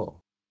like,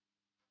 whoa.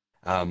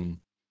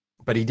 Um,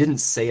 but he didn't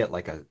say it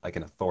like an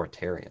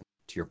authoritarian,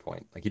 to your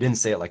point. Like he didn't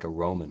say it like a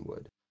Roman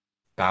would.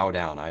 Bow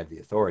down, I have the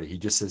authority. He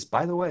just says,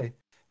 by the way,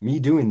 me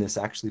doing this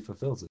actually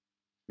fulfills it.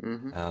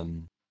 mm-hmm,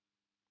 Um,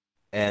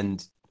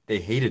 and they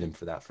hated him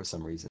for that for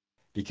some reason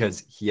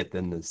because he at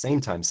the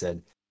same time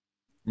said,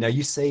 now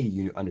you say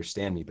you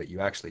understand me, but you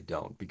actually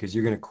don't because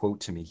you're going to quote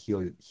to me,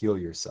 heal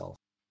yourself,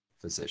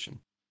 physician.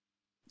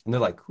 And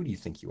they're like, who do you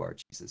think you are,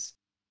 Jesus?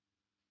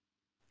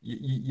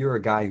 You're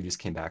a guy who just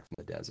came back from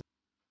the desert.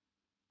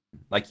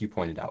 Like you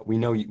pointed out, we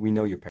know your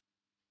parents.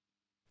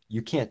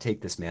 You can't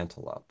take this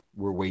mantle up.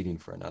 We're waiting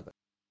for another.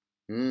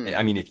 mm.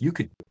 I mean, if you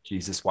could do it,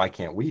 Jesus, why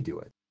can't we do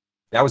it?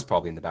 That was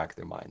probably in the back of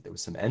their mind. There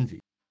was some envy.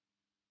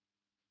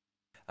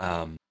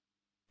 Um,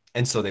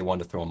 and so they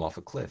wanted to throw him off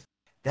a cliff.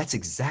 That's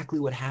exactly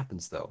what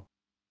happens though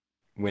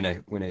when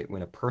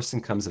a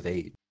person comes of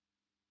age,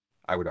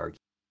 I would argue,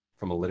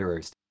 from a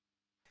literary standpoint.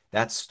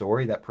 That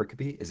story, that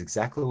pericope, is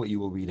exactly what you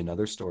will read in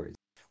other stories.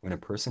 When a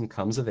person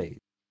comes of age,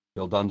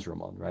 Bill Dunn's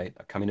roman, right?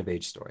 A coming of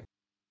age story.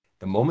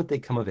 The moment they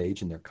come of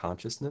age in their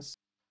consciousness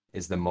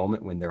is the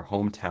moment when their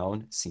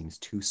hometown seems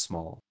too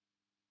small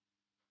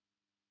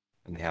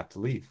and they have to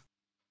leave.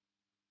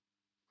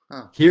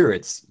 Huh. Here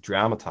it's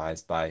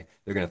dramatized by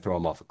they're going to throw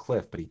him off a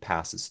cliff, but he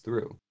passes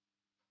through.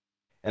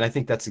 And I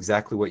think that's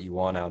exactly what you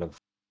want out of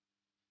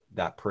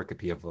that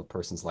pericope of a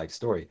person's life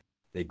story.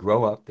 They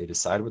grow up, they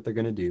decide what they're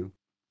going to do.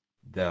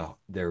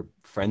 Their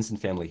friends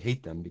and family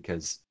hate them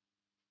because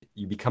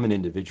you become an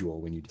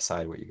individual when you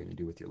decide what you're going to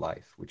do with your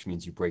life, which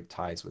means you break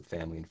ties with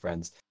family and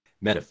friends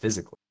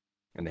metaphysically,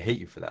 and they hate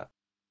you for that.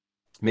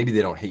 Maybe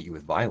they don't hate you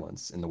with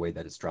violence in the way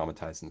that it's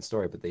dramatized in the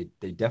story, but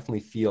they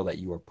definitely feel that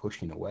you are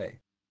pushing away.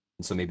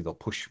 And so maybe they'll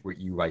push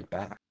you right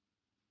back.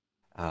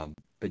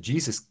 But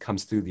Jesus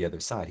comes through the other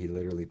side. He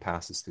literally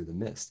passes through the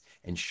mist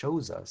and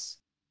shows us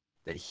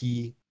that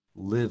he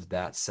lived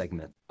that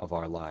segment of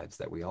our lives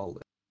that we all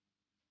live.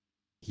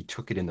 He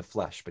took it in the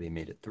flesh, but he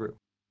made it through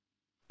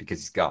because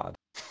he's God.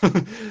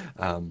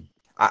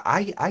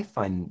 I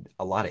find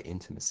a lot of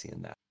intimacy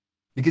in that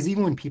because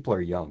even when people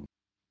are young,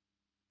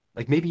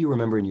 like maybe you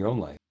remember in your own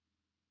life,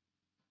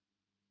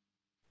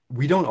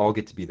 we don't all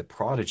get to be the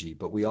prodigy,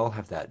 but we all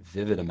have that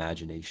vivid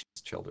imagination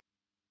as children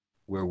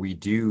where we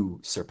do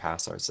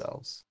surpass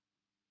ourselves.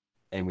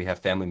 And we have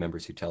family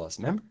members who tell us,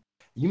 remember,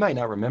 you might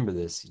not remember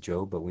this,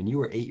 Joe, but when you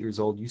were 8 years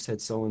old, you said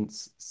so and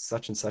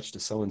such to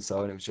so and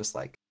so, and it was just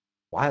like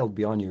wild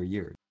beyond your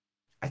years.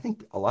 I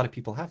think a lot of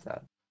people have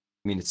that.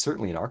 I mean, it's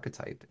certainly an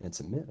archetype and it's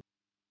a myth.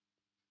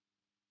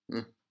 Hmm.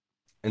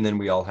 And then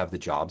we all have the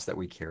jobs that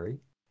we carry.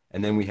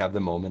 And then we have the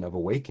moment of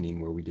awakening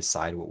where we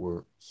decide what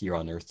we're here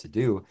on earth to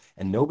do,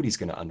 and nobody's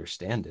going to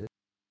understand it.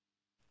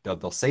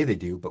 They'll say they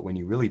do, but when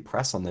you really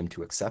press on them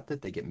to accept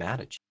it, they get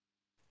mad at you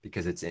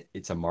because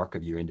it's a mark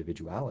of your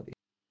individuality.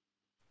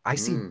 I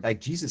see Hmm. like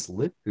Jesus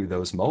lived through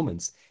those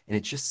moments, and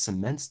it just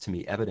cements to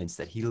me evidence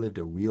that he lived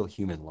a real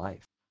human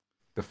life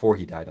before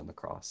he died on the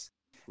cross.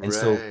 And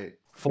so Right.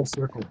 full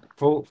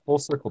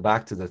circle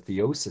back to the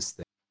theosis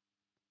thing.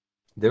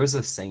 There was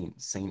a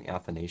saint, Saint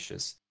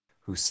Athanasius,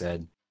 who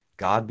said,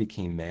 God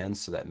became man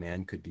so that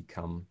man could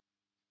become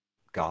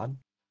God.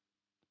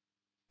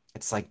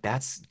 It's like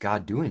that's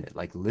God doing it,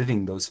 like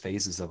living those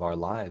phases of our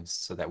lives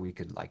so that we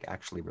could like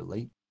actually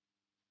relate.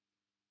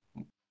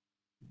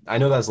 I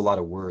know that's a lot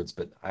of words,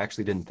 but I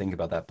actually didn't think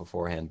about that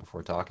beforehand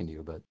before talking to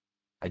you, but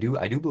I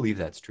do believe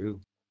that's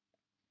true.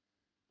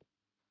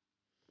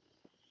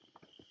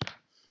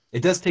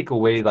 It does take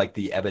away like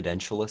the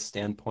evidentialist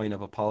standpoint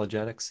of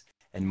apologetics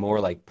and more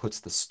like puts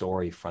the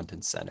story front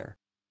and center.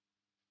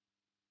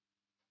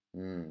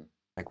 Hmm.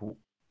 Like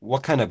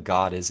what kind of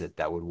God is it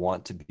that would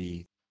want to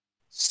be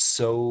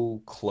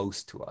so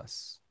close to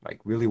us, like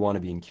really want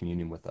to be in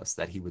communion with us,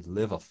 that he would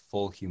live a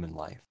full human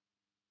life?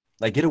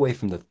 Like get away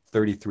from the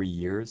 33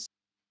 years.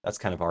 That's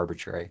kind of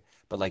arbitrary,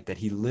 but like that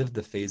he lived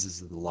the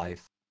phases of the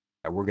life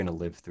that we're going to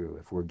live through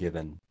if we're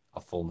given a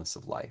fullness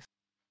of life.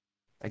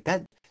 Like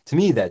that, to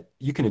me, that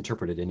you can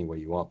interpret it any way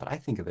you want, but I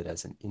think of it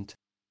as an int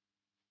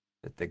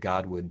that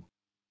God would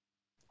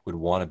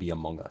want to be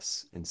among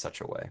us in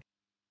such a way.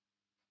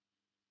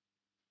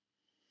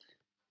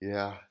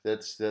 Yeah,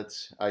 that's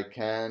I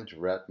can't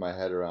wrap my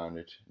head around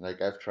it.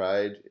 Like I've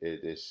tried,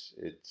 it's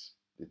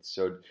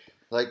so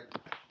like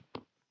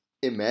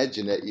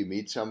imagine that you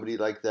meet somebody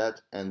like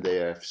that and they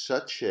have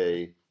such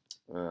a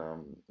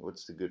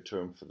what's the good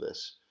term for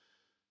this?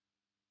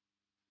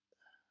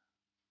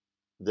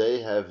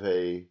 They have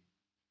a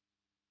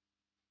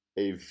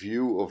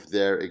view of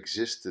their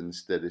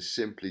existence that is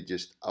simply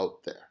just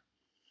out there,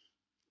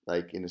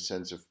 like in a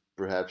sense of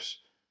perhaps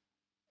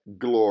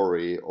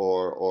glory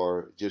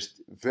or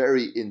just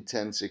very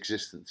intense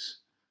existence.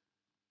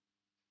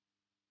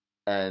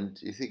 And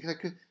you think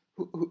like,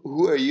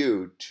 who are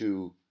you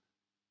to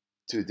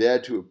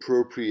dare to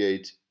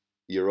appropriate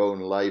your own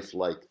life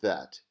like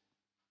that?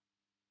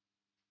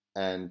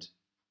 And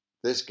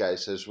this guy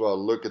says, well,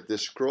 look at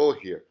this scroll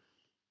here.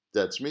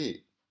 That's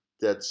me.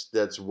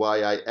 That's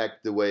why I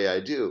act the way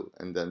I do.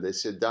 And then they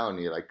sit down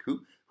and you're like,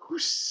 who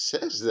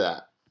says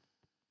that?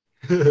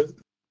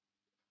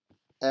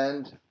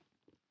 And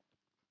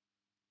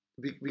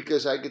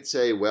because I could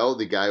say, well,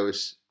 the guy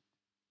was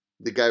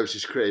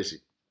just crazy.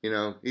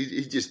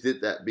 He just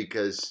did that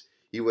because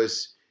he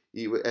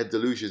had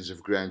delusions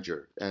of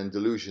grandeur and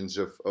delusions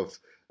of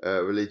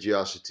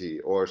religiosity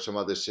or some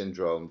other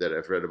syndrome that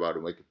I've read about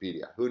in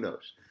Wikipedia. Who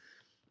knows?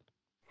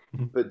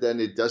 But then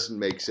it doesn't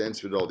make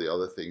sense with all the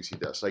other things he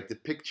does. Like the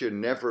picture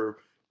never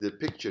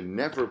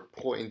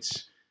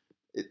points.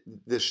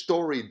 The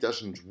story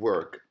doesn't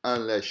work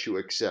unless you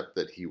accept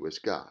that he was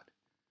God.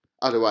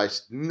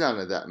 Otherwise, none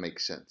of that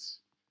makes sense.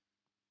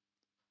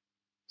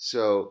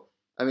 So,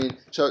 I mean,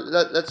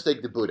 let's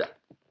take the Buddha.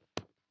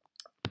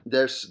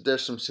 there's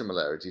some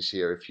similarities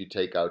here if you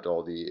take out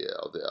all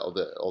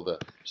the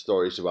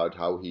stories about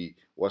how he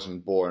was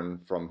born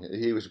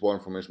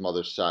from his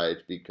mother's side,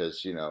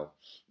 because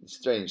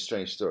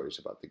strange stories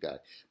about the guy.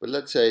 But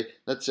let's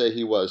say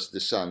he was the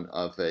son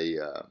of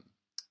a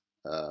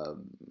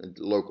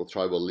local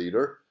tribal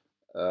leader,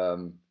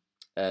 um,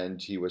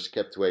 and he was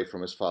kept away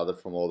from his father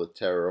from all the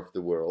terror of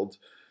the world.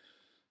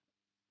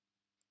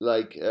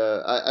 Like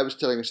I was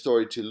telling a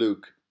story to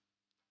Luke,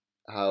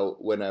 how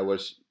when I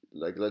was,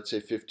 like, let's say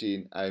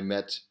 15, I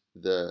met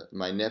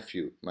my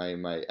nephew.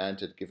 My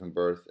aunt had given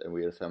birth, and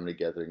we had a family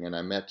gathering, and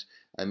I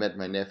met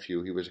my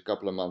nephew. He was a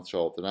couple of months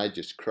old, and I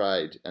just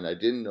cried, and I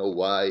didn't know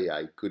why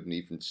I couldn't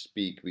even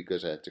speak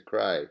because I had to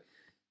cry.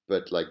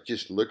 But like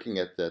just looking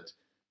at that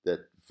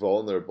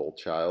vulnerable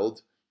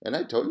child, and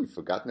I'd totally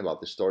forgotten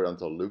about the story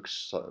until Luke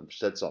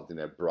said something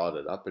that brought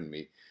it up in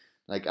me.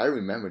 Like I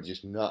remember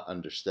just not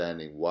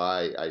understanding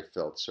why I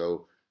felt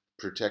so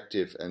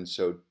protective and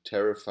so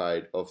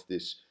terrified of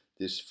this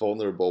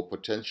vulnerable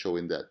potential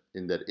in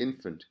that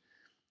infant.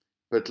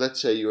 But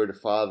let's say you're the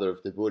father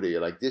of the Buddha,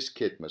 you're like, this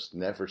kid must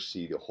never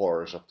see the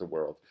horrors of the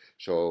world.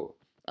 So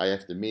I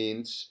have the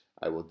means,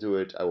 I will do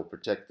it, I will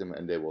protect them,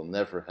 and they will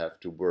never have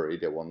to worry,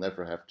 they will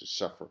never have to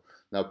suffer.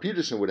 Now,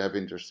 Peterson would have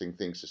interesting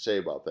things to say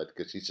about that,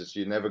 because he says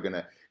you're never going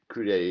to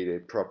create a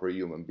proper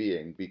human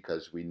being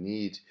because we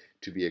need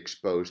to be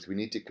exposed, we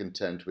need to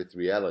contend with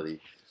reality.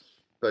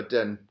 But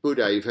then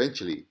Buddha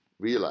eventually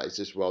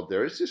realizes, well,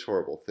 there is this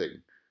horrible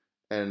thing.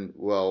 And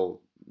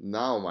well,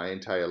 now my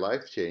entire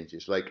life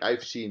changes. Like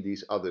I've seen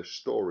these other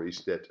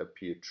stories that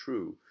appear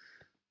true.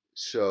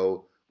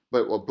 So,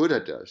 but what Buddha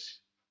does,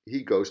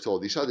 he goes to all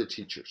these other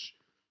teachers.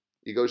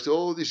 He goes to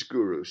all these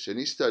gurus and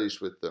he studies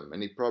with them,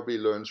 and he probably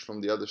learns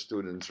from the other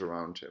students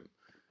around him.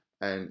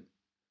 And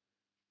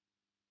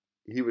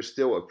he was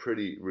still a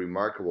pretty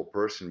remarkable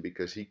person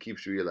because he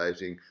keeps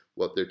realizing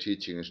what they're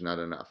teaching is not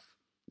enough.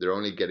 They're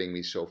only getting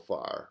me so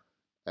far.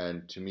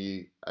 And to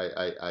me,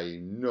 I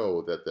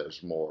know that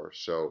there's more.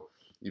 So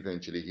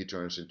eventually he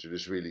turns into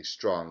this really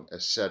strong,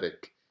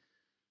 ascetic,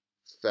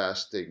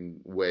 fasting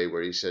way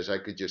where he says, I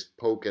could just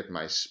poke at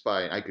my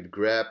spine. I could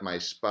grab my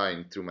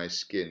spine through my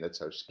skin. That's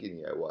how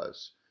skinny I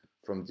was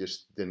from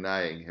just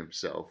denying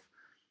himself.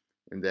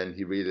 And then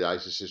he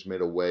realizes his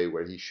middle way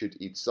where he should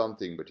eat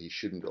something, but he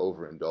shouldn't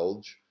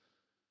overindulge.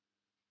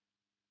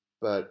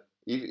 But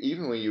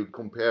even when you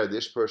compare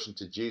this person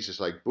to Jesus,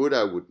 like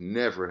Buddha would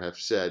never have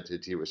said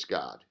that he was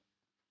God.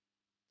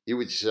 He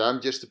would say,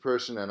 I'm just a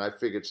person and I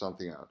figured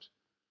something out.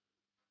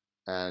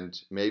 And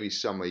maybe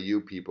some of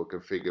you people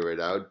can figure it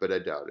out, but I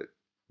doubt it.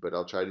 But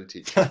I'll try to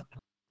teach you.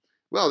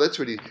 Well, that's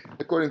what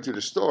according to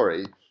the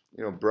story,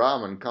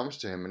 Brahman comes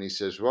to him and he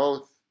says,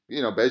 well,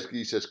 basically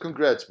he says,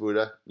 congrats,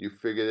 Buddha, you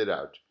figured it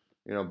out.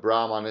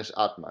 Brahman is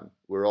Atman.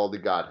 We're all the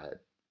Godhead.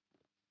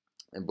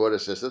 And Buddha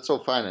says, that's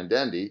all fine and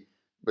dandy,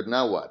 but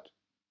now what?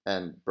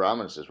 And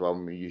Brahman says, well,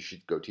 you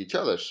should go teach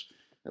others.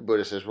 And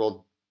Buddha says,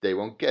 well, they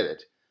won't get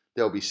it.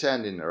 There'll be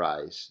sand in their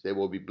eyes. They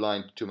will be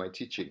blind to my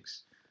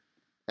teachings.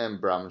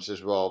 And Brahman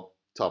says, well,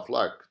 tough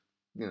luck.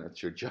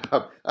 It's your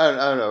job. I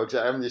don't know.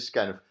 I'm just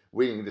kind of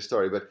winging the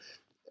story. But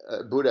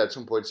Buddha at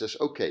some point says,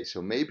 okay,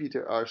 so maybe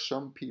there are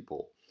some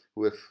people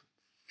who have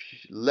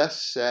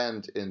less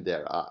sand in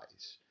their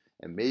eyes.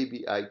 And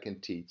maybe I can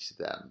teach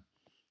them.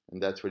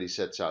 And that's what he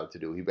sets out to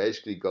do. He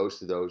basically goes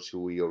to those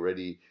who he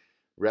already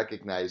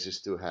recognizes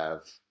to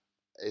have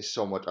a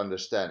somewhat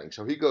understanding.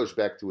 So he goes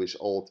back to his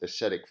old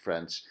ascetic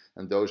friends,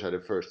 and those are the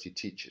first he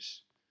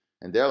teaches.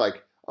 And they're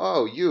like,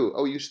 oh,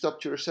 you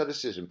stopped your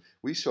asceticism.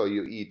 We saw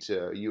you ate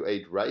some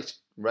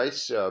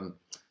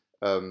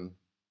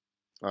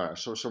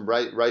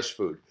rice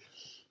food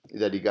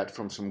that he got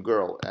from some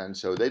girl, and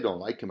so they don't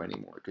like him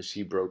anymore because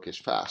he broke his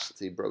fast,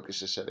 he broke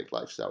his ascetic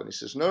lifestyle, and he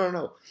says,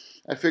 no,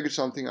 I figured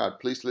something out,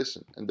 please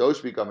listen. And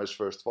those become his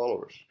first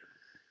followers.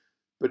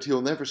 But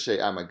he'll never say,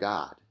 I'm a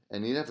god,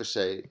 and he never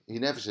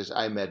says,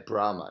 I met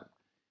Brahman.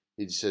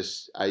 He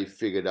says, I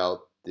figured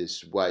out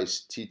this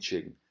wise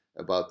teaching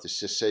about the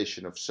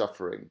cessation of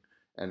suffering,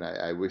 and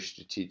I wish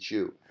to teach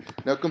you.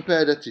 Now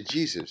compare that to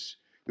Jesus,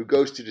 who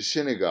goes to the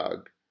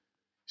synagogue,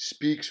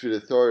 speaks with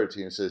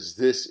authority, and says,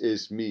 this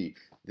is me.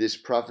 This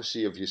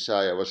prophecy of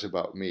Isaiah was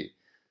about me.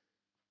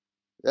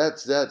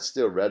 That's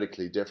still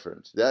radically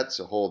different. That's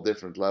a whole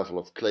different level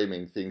of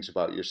claiming things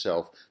about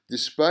yourself,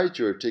 despite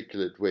your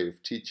articulate way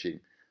of teaching.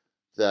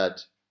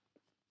 That's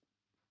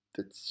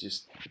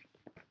just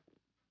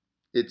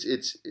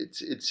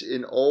it's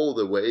in all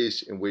the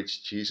ways in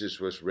which Jesus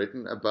was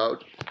written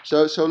about.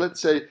 So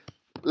let's say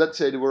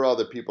there were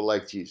other people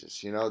like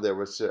Jesus. There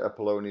was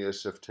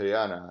Apollonius of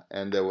Tyana,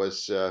 and there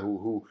was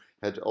who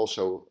had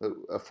also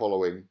a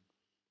following.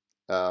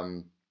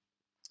 And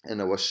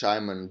there was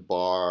Simon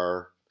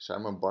Bar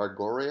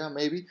Goria,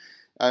 maybe.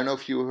 I don't know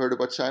if you heard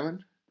about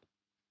Simon.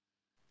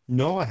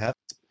 No, I haven't.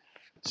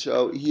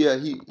 So he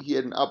led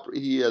an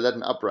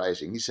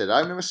uprising. He said,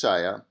 "I'm the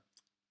Messiah,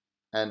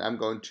 and I'm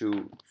going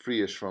to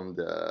free us from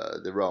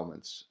the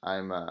Romans.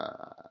 I'm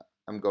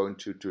going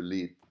to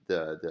lead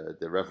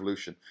the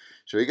revolution."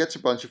 So he gets a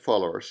bunch of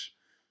followers,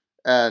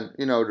 And,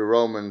 the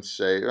Romans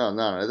say, oh,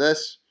 none of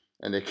this.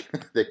 And they,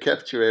 they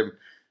capture him,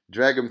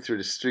 drag him through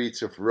the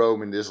streets of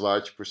Rome in this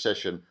large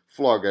procession,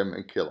 flog him,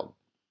 and kill him.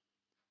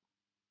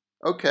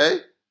 Okay.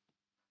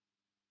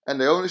 And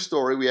the only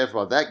story we have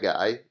about that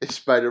guy is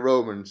by the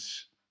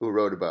Romans who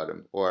wrote about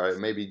him. Or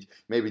maybe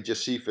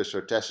Josephus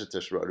or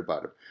Tacitus wrote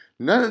about him.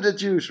 None of the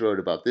Jews wrote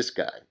about this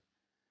guy.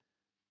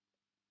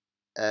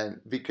 And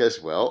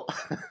because, well,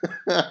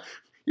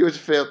 he was a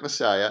failed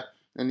Messiah,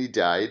 and he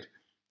died,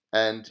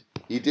 and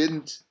he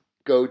didn't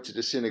go to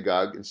the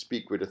synagogue and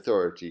speak with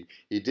authority.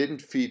 He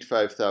didn't feed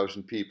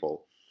 5,000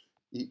 people.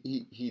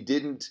 He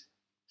didn't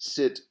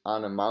sit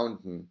on a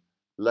mountain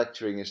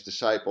lecturing his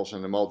disciples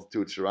and the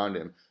multitudes around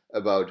him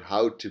about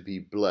how to be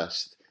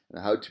blessed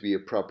and how to be a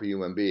proper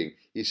human being.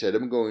 He said,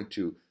 I'm going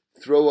to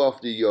throw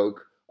off the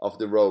yoke of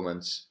the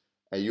Romans,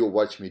 and you'll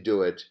watch me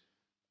do it.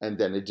 And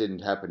then it didn't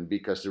happen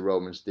because the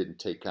Romans didn't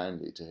take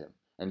kindly to him.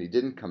 And he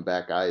didn't come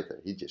back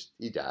either.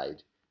 He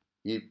died.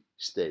 He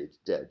stayed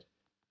dead.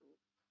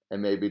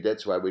 And maybe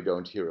that's why we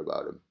don't hear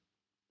about him.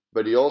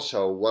 But he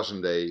also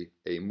wasn't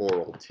a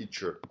moral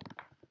teacher.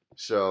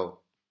 So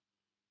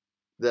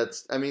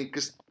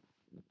because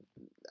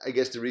I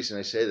guess the reason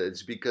I say that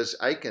is because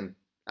I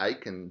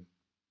can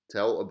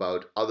tell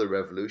about other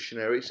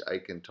revolutionaries. I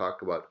can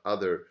talk about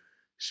other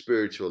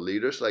spiritual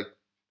leaders. Like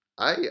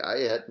I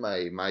had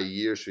my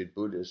years with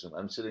Buddhism.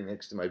 I'm sitting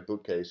next to my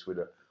bookcase with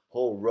a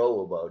whole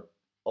row about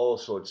all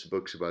sorts of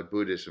books about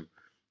Buddhism.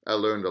 I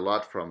learned a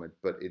lot from it,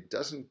 but it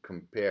doesn't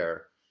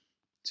compare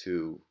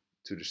to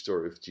the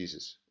story of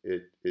Jesus.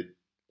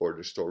 Or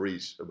the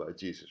stories about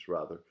Jesus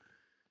rather.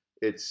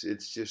 It's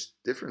just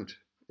different.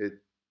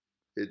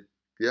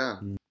 Yeah.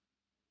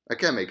 I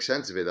can't make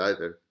sense of it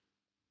either.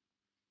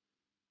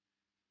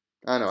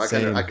 I know. I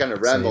kind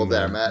of rambled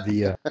there, Matt.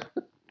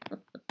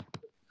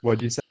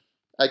 What'd you say?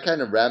 I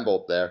kind of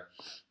rambled there.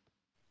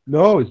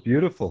 No, it's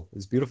beautiful.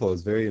 It's beautiful.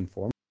 It's very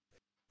informative.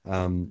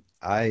 Um,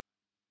 I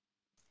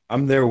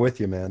I'm there with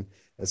you, man.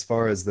 As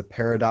far as the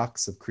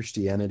paradox of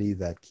Christianity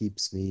that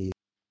keeps me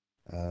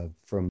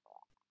from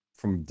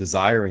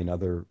desiring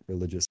other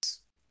religious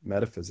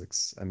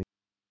metaphysics. I mean,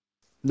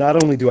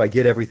 not only do I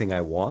get everything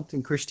I want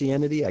in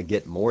Christianity, I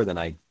get more than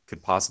I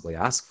could possibly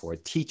ask for.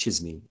 It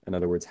teaches me, in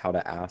other words, how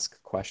to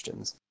ask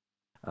questions.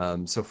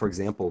 So, for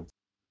example,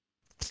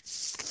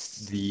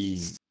 the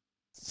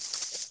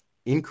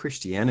in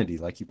Christianity,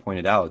 like you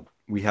pointed out,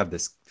 we have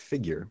this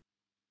figure,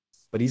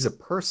 but he's a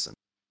person,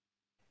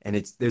 and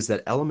there's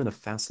that element of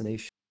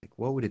fascination. Like,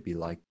 what would it be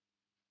like,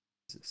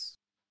 Jesus?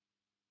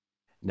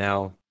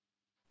 Now,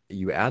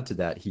 you add to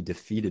that, he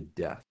defeated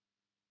death.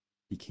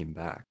 He came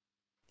back,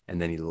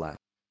 and then he left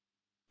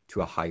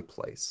to a high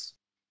place.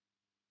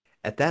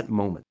 At that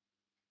moment,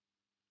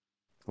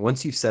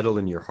 once you settle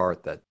in your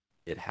heart that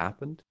it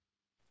happened,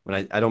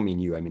 when I don't mean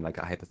you, I mean like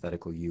a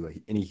hypothetical you,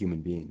 any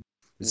human being.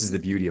 This is the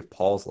beauty of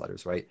Paul's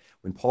letters, right?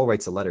 When Paul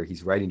writes a letter,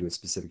 he's writing to a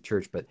specific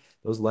church, but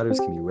those letters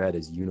can be read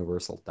as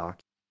universal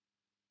documents.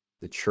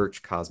 The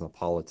church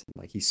cosmopolitan,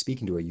 like he's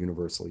speaking to a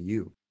universal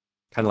you.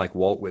 Kind of like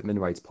Walt Whitman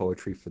writes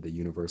poetry for the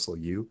universal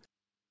you.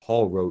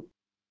 Paul wrote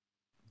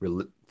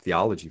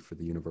theology for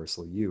the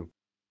universal you.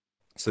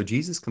 So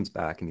Jesus comes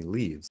back and he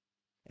leaves.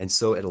 And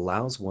so it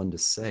allows one to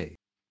say,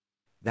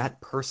 that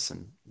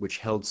person which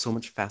held so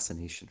much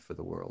fascination for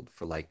the world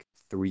for like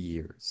 3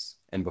 years,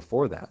 and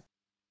before that,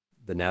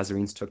 the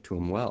Nazarenes took to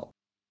him well.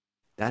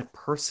 That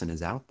person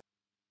is out there.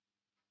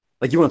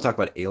 Like, you want to talk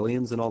about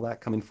aliens and all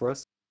that coming for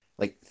us?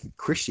 Like,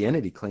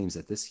 Christianity claims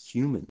that this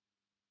human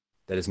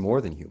that is more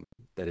than human,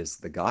 that is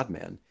the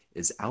God-man,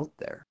 is out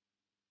there.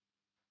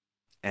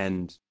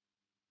 And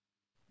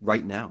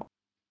right now,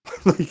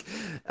 like,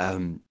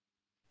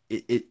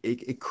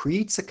 it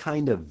creates a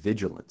kind of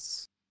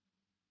vigilance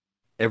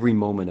every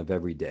moment of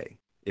every day,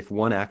 if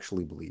one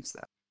actually believes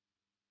that.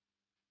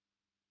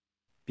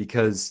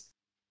 Because,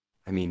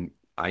 I mean,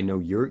 I know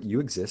you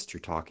exist,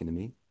 you're talking to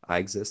me. I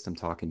exist, I'm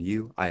talking to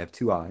you. I have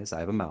 2 eyes, I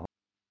have a mouth,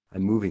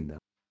 I'm moving them.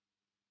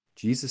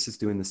 Jesus is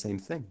doing the same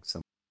thing,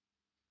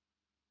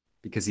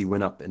 because he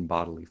went up in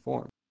bodily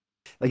form.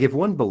 Like, if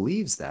one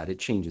believes that, it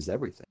changes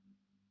everything.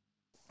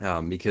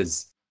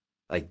 Because,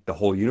 like, the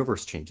whole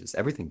universe changes,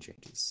 everything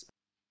changes.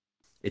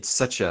 It's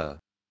such a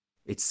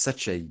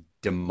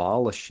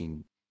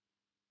demolishing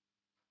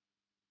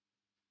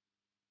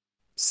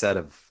set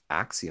of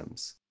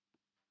axioms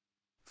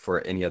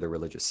for any other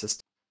religious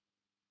system.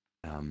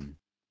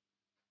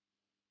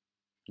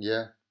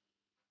 Yeah.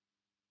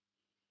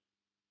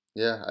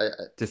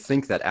 To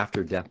think that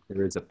after death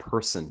there is a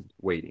person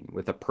waiting,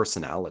 with a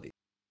personality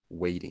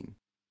waiting,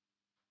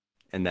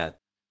 and that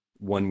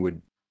one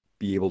would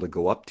be able to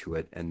go up to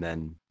it, and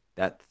then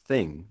that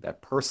thing,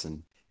 that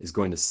person, is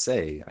going to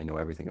say, I know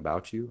everything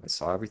about you, I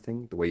saw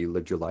everything, the way you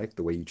lived your life,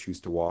 the way you choose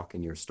to walk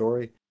in your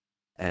story,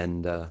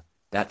 and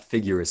that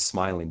figure is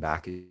smiling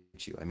back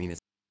at you. I mean,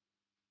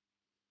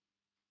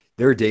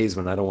 there are days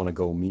when I don't want to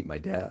go meet my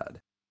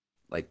dad.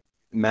 Like,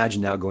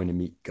 imagine now going to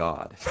meet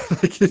God.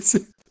 Like,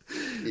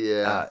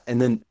 Yeah. And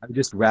then I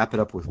just wrap it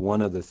up with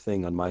one other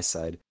thing on my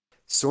side.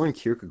 Soren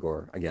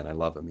Kierkegaard, again, I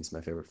love him. He's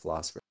my favorite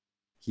philosopher.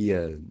 he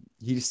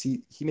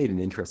he made an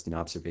interesting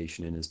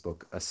observation in his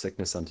book A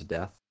Sickness Unto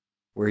Death,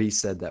 where he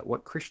said that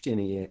what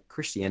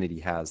Christianity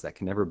has that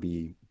can never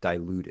be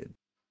diluted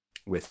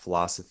with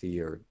philosophy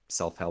or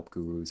self-help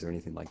gurus or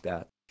anything like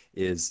that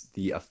is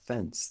the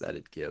offense that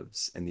it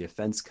gives, and the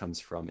offense comes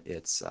from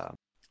its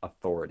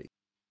authority.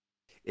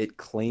 It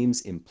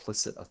claims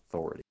implicit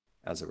authority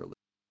as a religion,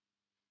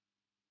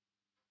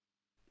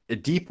 a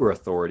deeper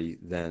authority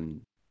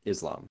than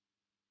Islam,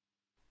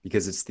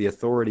 because it's the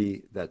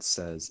authority that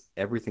says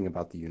everything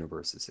about the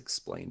universe is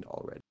explained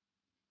already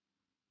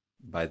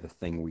by the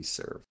thing we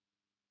serve.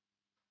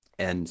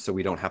 And so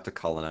we don't have to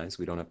colonize,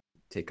 we don't have to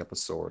take up a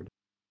sword.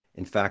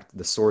 In fact,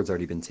 the sword's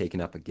already been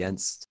taken up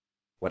against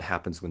what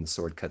happens when the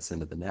sword cuts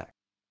into the neck.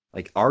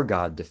 Like, our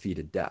God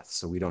defeated death,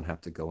 so we don't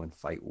have to go and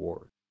fight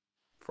war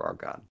for our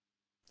God.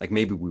 Like,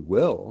 maybe we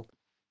will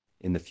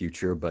in the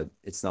future, but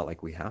it's not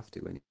like we have to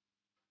anymore.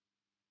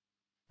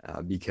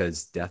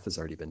 Because death has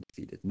already been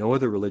defeated. No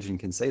other religion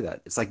can say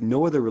that. It's like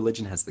no other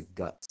religion has the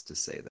guts to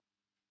say that.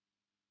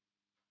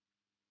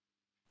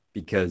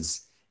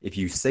 Because if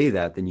you say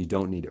that, then you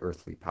don't need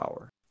earthly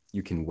power.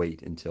 You can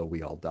wait until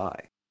we all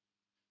die.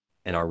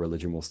 And our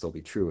religion will still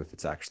be true if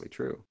it's actually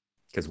true,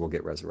 because we'll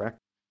get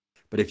resurrected.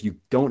 But if you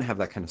don't have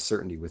that kind of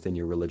certainty within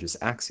your religious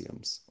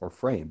axioms or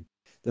frame,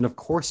 then of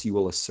course you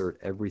will assert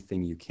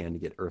everything you can to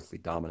get earthly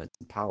dominance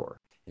and power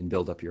and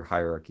build up your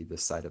hierarchy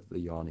this side of the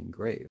yawning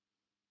grave.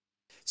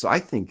 So I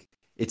think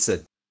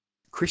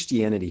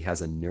Christianity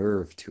has a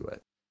nerve to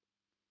it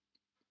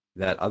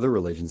that other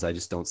religions, I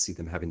just don't see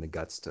them having the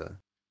guts to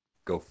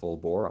go full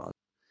bore on.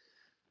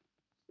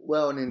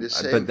 Well, and in the But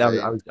same vein,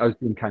 I was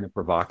being kind of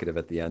provocative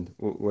at the end.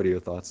 What are your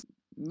thoughts?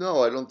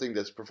 no, I don't think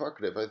that's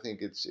provocative. I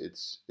think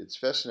it's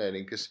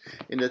fascinating because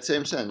in that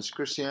same sense,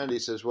 Christianity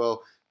says,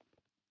 well,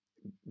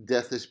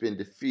 death has been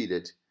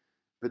defeated,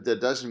 but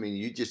that doesn't mean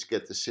you just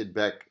get to sit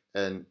back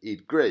and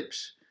eat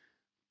grapes.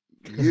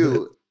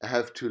 You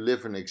have to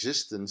live an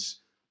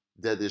existence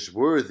that is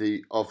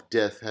worthy of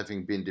death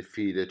having been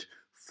defeated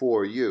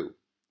for you.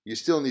 You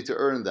still need to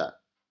earn that.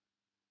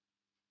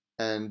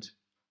 And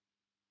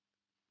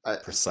I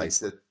think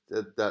Precisely.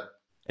 that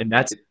And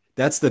it,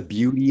 that's the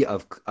beauty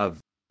of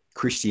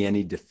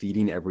Christianity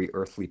defeating every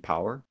earthly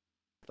power.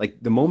 Like,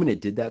 the moment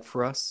it did that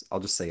for us, I'll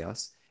just say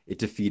us, it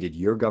defeated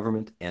your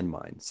government and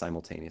mine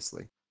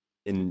simultaneously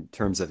in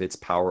terms of its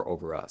power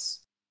over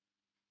us.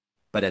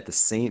 But at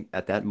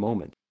that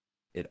moment,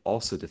 it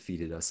also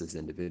defeated us as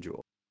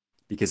individuals,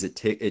 because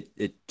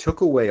it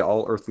took away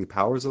all earthly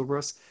powers over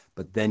us,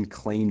 but then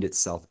claimed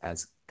itself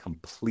as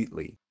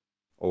completely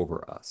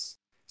over us.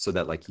 So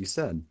that, like you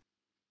said,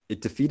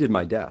 it defeated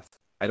my death.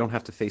 I don't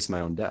have to face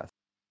my own death.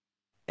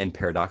 And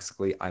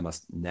paradoxically, I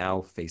must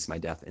now face my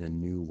death in a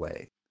new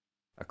way,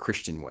 a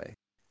Christian way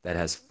that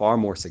has far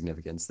more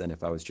significance than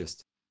if I was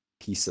just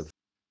a piece of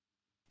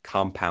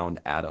compound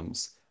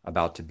atoms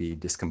about to be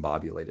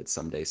discombobulated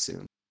someday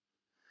soon.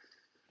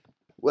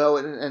 well,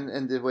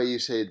 and the way you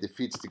say it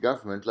defeats the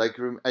government, like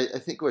I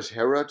think it was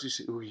Herod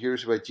who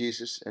hears about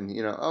Jesus, and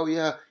oh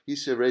yeah,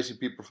 he's raising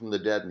people from the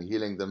dead and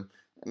healing them,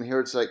 and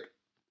Herod's like,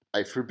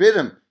 I forbid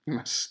him. You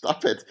must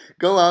stop it.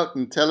 Go out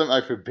and tell him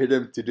I forbid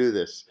him to do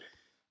this.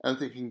 I'm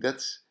thinking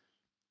that's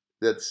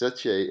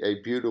such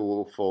a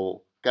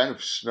beautiful kind of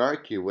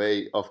snarky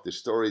way of the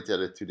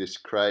storyteller to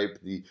describe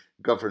the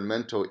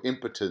governmental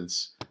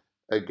impotence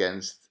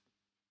against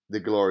the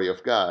glory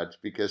of God,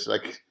 because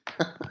like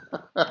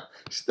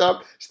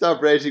stop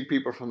raising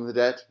people from the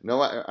dead.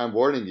 No, I'm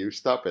warning you,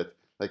 stop it.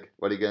 Like,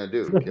 what are you gonna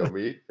do? Kill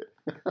me?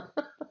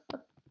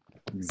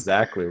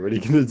 Exactly. What are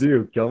you going to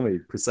do? Kill me?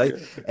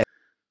 Precise. Yeah.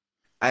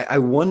 I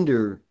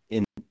wonder,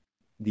 in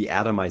the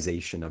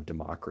atomization of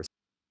democracy,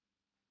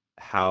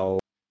 how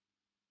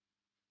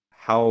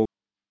how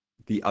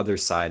the other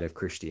side of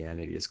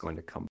Christianity is going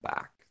to come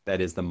back.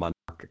 That is the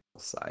monarchical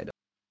side,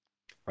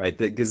 right?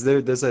 Because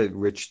there's a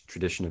rich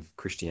tradition of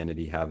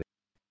Christianity having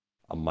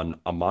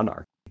a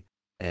monarchy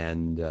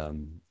and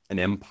an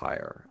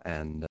empire,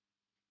 and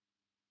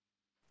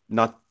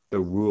not the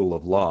rule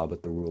of law,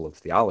 but the rule of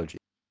theology.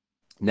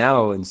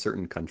 Now, in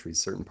certain countries,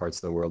 certain parts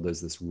of the world,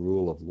 there's this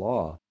rule of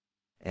law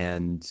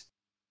and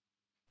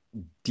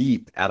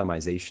deep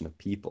atomization of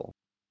people.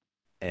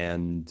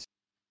 And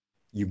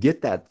you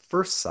get that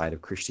first side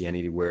of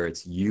Christianity where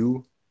it's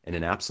you in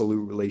an absolute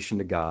relation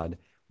to God,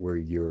 where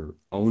your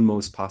own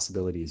most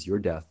possibility is your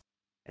death,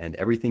 and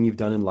everything you've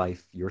done in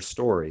life, your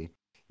story,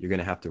 you're going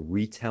to have to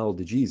retell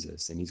to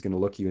Jesus, and he's going to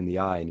look you in the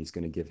eye and he's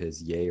going to give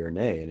his yay or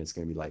nay, and it's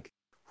going to be like,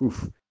 whew,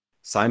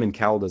 Simon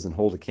Cowell doesn't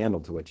hold a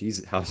candle to what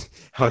Jesus, how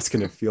it's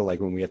going to feel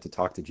like when we have to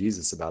talk to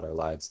Jesus about our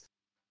lives.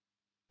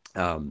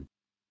 Um,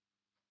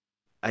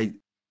 I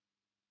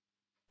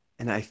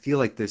And I feel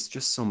like there's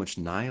just so much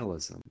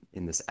nihilism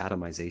in this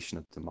atomization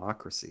of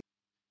democracy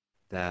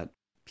that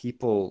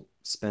people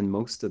spend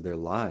most of their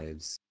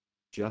lives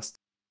just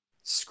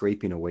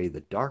scraping away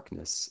the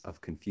darkness of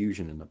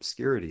confusion and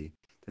obscurity,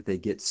 that they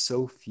get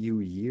so few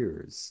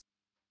years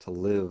to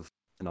live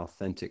an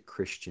authentic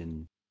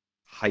Christian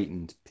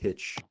heightened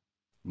pitch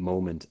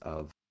moment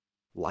of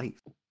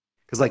life.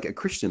 Because like a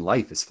Christian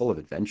life is full of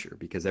adventure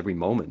because every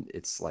moment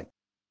it's like,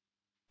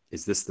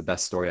 is this the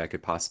best story I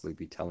could possibly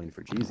be telling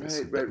for Jesus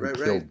Right, right, who right,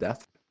 right. killed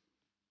death?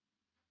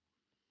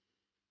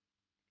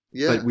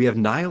 But Yeah. we have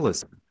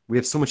nihilism. We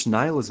have so much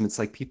nihilism. It's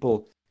like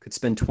people could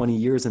spend 20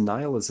 years in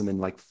nihilism and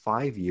like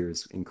 5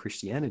 years in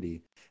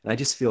Christianity. And I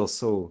just feel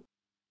so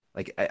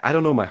like I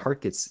don't know, my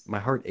heart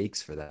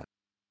aches for that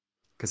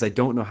because I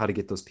don't know how to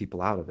get those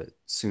people out of it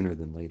sooner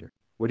than later.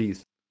 What do you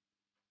think?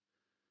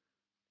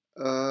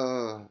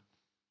 Uh,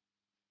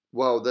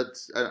 well,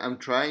 I'm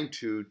trying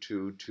to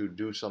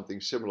do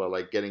something similar,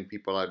 like getting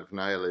people out of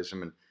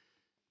nihilism and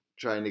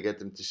trying to get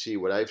them to see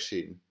what I've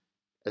seen.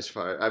 As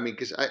far, I mean,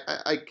 because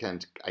I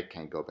can't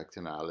go back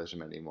to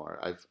nihilism anymore.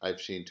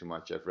 I've seen too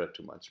much. I've read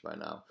too much by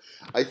now.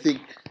 I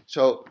think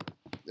so.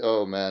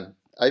 Oh man,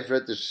 I've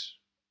read this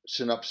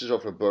synopsis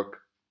of a book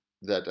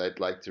that I'd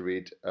like to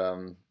read.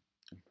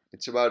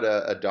 It's about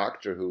a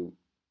doctor who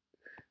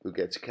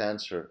gets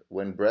cancer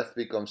when breath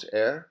becomes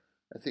air.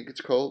 I think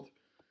it's called.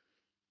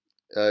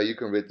 You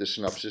can read the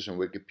synopsis on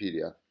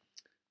Wikipedia,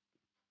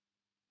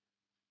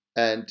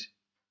 and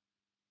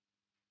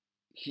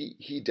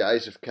he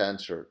dies of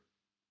cancer.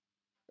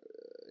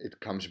 It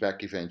comes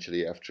back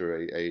eventually after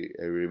a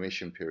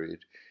remission period.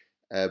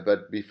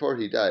 But before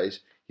he dies,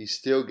 he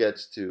still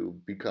gets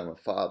to become a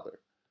father.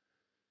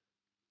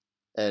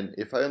 And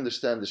if I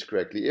understand this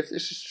correctly, if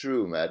this is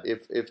true, Matt,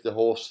 if the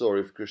whole story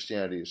of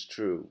Christianity is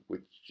true,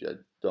 which I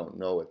don't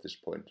know at this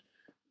point,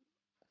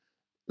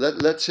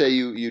 let's say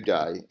you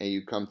die and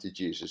you come to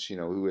Jesus,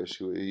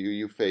 who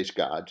you face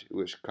God,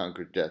 who has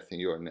conquered death in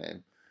your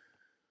name.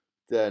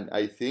 Then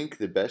I think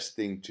the best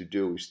thing to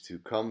do is to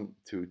come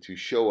to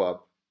show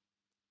up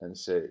and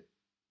say,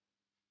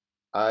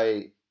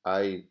 I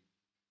I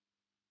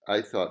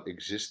I thought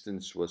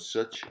existence was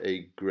such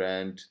a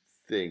grand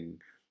thing,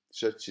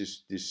 such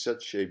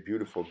a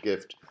beautiful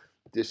gift.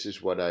 This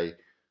is what I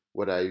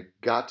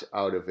got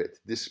out of it,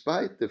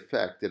 despite the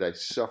fact that I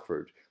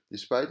suffered,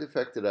 despite the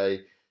fact that I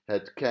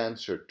had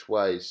cancer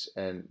twice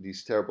and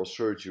these terrible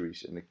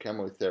surgeries and the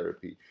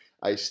chemotherapy.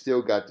 I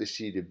still got to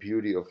see the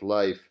beauty of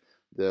life,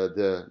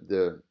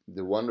 the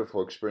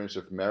wonderful experience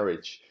of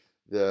marriage,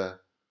 the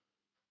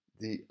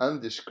the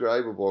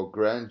undescribable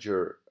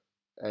grandeur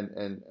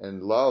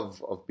and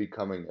love of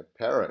becoming a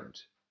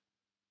parent.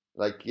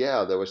 Like,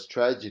 yeah, there was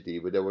tragedy,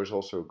 but there was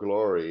also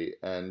glory,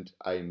 and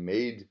I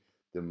made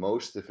the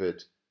most of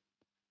it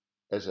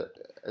as a,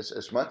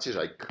 as much as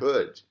I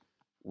could,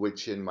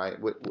 which in my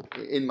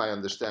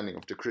understanding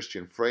of the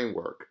Christian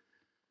framework.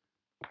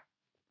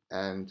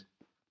 And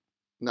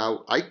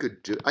now I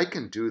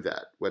can do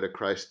that whether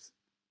Christ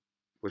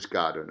was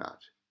God or not.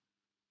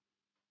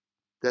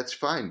 That's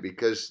fine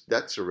because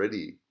that's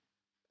already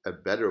a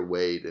better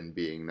way than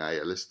being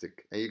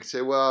nihilistic. And you can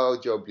say, well,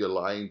 Job, you're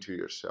lying to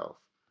yourself.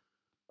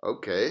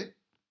 Okay,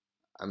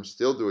 I'm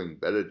still doing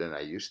better than I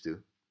used to.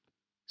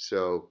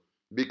 So,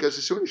 because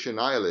as soon as you're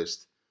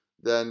nihilist,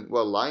 then,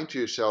 well, lying to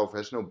yourself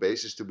has no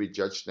basis to be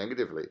judged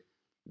negatively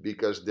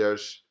because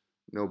there's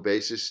no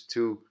basis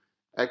to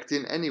act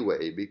in any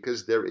way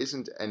because there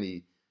isn't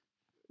any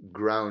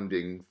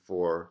grounding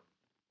for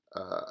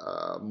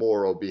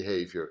moral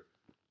behavior.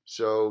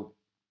 So,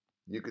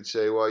 you could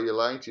say, well, you're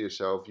lying to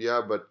yourself.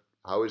 Yeah, but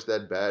how is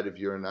that bad if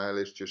you're a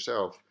nihilist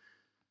yourself?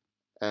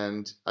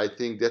 And I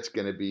think that's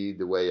going to be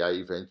the way I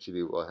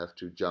eventually will have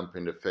to jump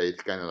into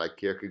faith, kind of like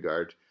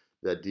Kierkegaard,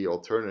 that the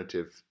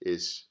alternative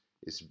is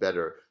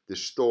better. The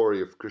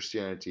story of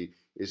Christianity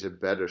is a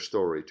better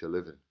story to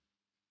live in.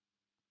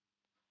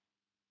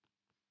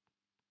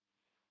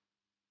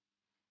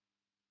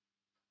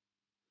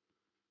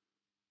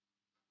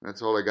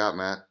 That's all I got,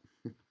 Matt.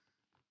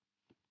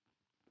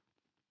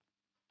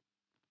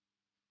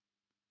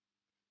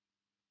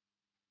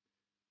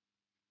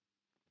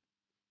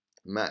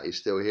 Matt, you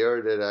still here?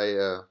 Did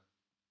I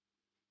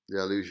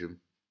lose you?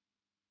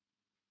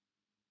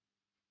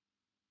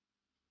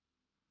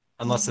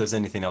 Unless there's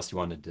anything else you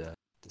wanted to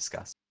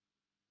discuss.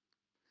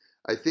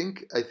 I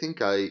think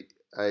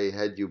I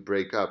had you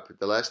break up.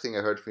 The last thing I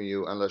heard from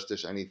you, unless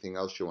there's anything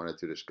else you wanted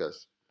to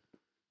discuss.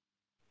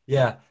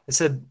 Yeah, I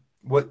said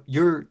what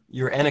your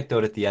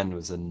anecdote at the end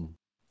was a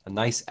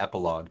nice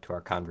epilogue to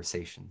our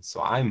conversation.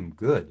 So I'm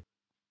good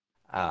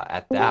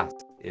at that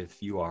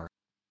if you are.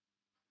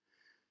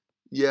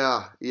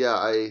 Yeah, yeah,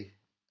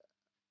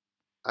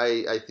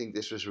 I think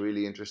this was a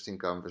really interesting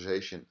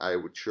conversation. I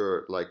would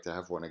sure like to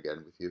have one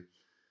again with you.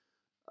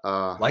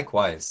 Uh,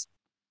 Likewise.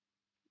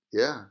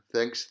 yeah,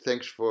 thanks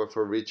for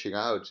reaching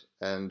out,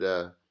 and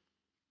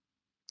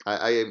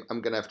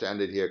I'm gonna have to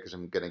end it here because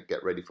I'm gonna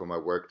get ready for my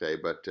workday.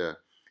 But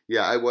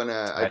yeah,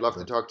 I'd love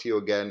to talk to you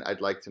again. I'd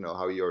like to know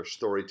how your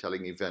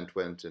storytelling event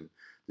went and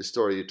the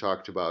story you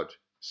talked about.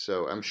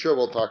 So I'm sure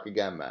we'll talk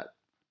again, Matt.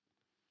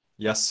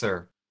 Yes,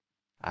 sir.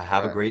 All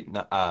Have a right. great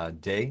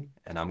day,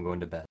 and I'm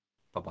going to bed.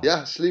 Bye-bye.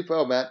 Yeah, sleep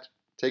well, Matt.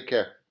 Take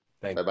care.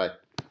 Thank Bye bye.